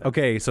nice about them.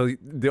 Okay, so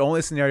the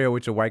only scenario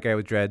which a white guy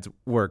with dreads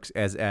works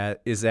is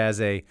as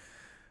a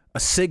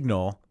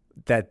signal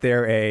that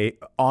they're a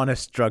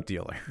honest drug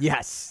dealer.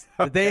 Yes,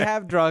 that they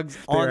have drugs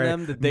on They're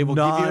them. That they will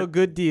give you a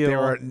good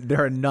deal.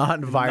 They're a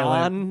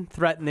non-violent.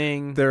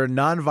 Non-threatening. They're a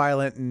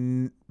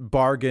non-violent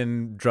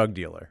bargain drug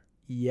dealer.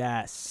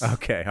 Yes.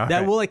 Okay, all that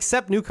right. will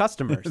accept new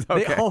customers.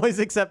 They Okay. always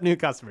accept new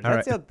customers. All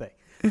That's right. the other thing.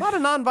 A lot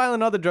of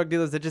non-violent other drug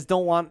dealers that just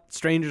don't want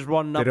strangers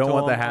running up They don't to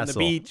want the them on the hassle.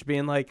 beach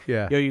being like,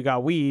 Yeah. yo, you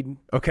got weed.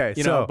 Okay,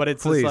 You so know, but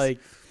it's please. just like,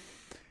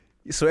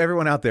 So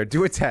everyone out there,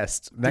 do a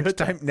test.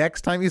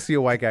 Next time you see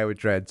a white guy with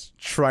dreads,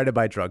 try to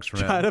buy drugs from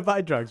try him. to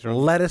buy drugs from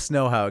them. Let us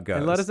know how it goes.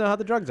 And let us know how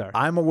the drugs are.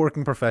 I'm a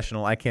working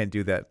professional. I can't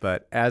do that.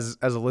 But as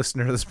a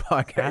listener to this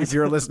podcast, if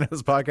you're a listener to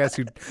this podcast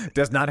who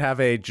does not have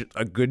a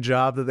good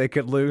job that they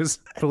could lose,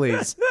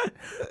 please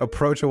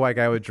approach a white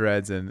guy with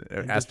dreads and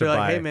ask Just to be like,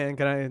 buy. hey, man,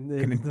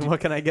 what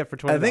can I get for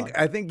 $20?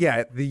 I think,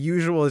 yeah, the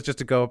usual is just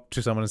to go up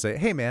to someone and say,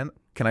 hey, man,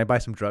 can I buy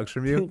some drugs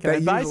from you? Can I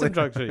buy some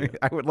drugs from you?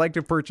 I would like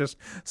to purchase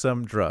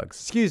some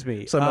drugs. Excuse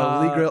me. Some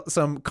illegal,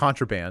 some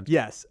contraband.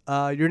 Yes.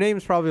 Your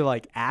name's probably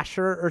like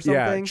Asher or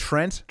Yeah, something.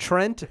 Trent.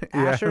 Trent.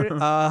 Yeah.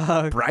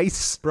 Asher.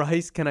 Bryce.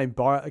 Bryce, can I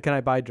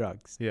buy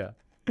drugs? Yeah.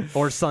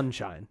 Or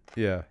Sunshine.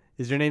 Yeah.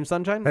 Is your name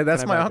Sunshine? Hey,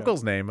 that's Can I my buy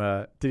uncle's drugs?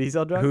 name. Did he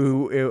sell drugs?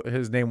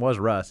 His name was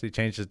Russ. He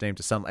changed his name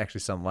to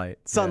Sunlight.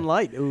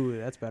 Sunlight. Ooh,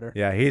 that's better.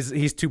 Yeah,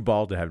 he's too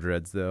bald to have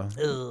dreads though.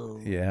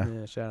 Ooh. Yeah.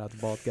 Yeah, shout out to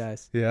bald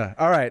guys. Yeah.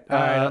 All right. All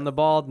right, on the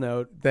bald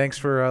note, Thanks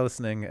for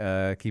listening.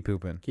 Keep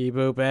pooping. keep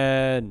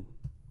open.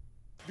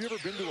 Have you ever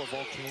been to a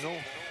volcano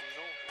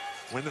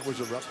when it was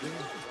erupting?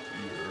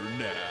 You're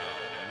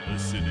now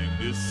listening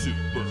to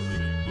Super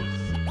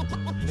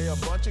Hoopers. They're a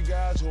bunch of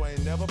guys who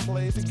ain't never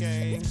played the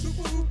game.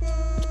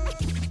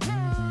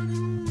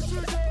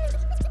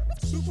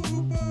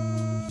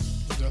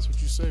 That's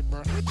what you say, bro.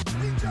 I'm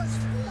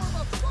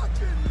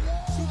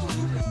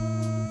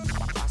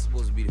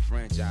supposed to be the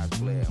franchise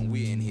player, and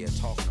we're in here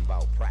talking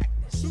about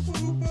practice.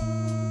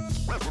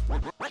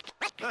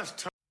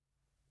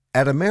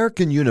 At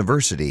American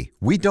University,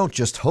 we don't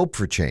just hope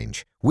for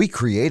change, we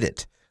create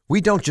it.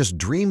 We don't just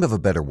dream of a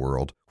better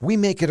world, we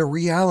make it a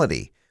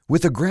reality.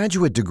 With a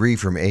graduate degree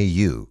from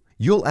AU,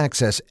 you'll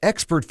access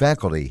expert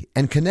faculty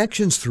and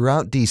connections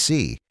throughout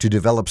DC to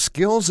develop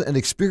skills and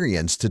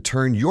experience to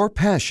turn your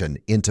passion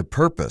into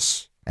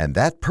purpose. And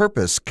that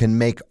purpose can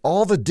make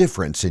all the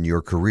difference in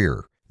your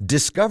career.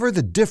 Discover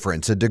the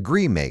difference a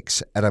degree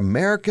makes at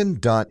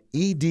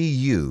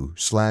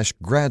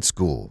american.edu/grad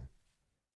school.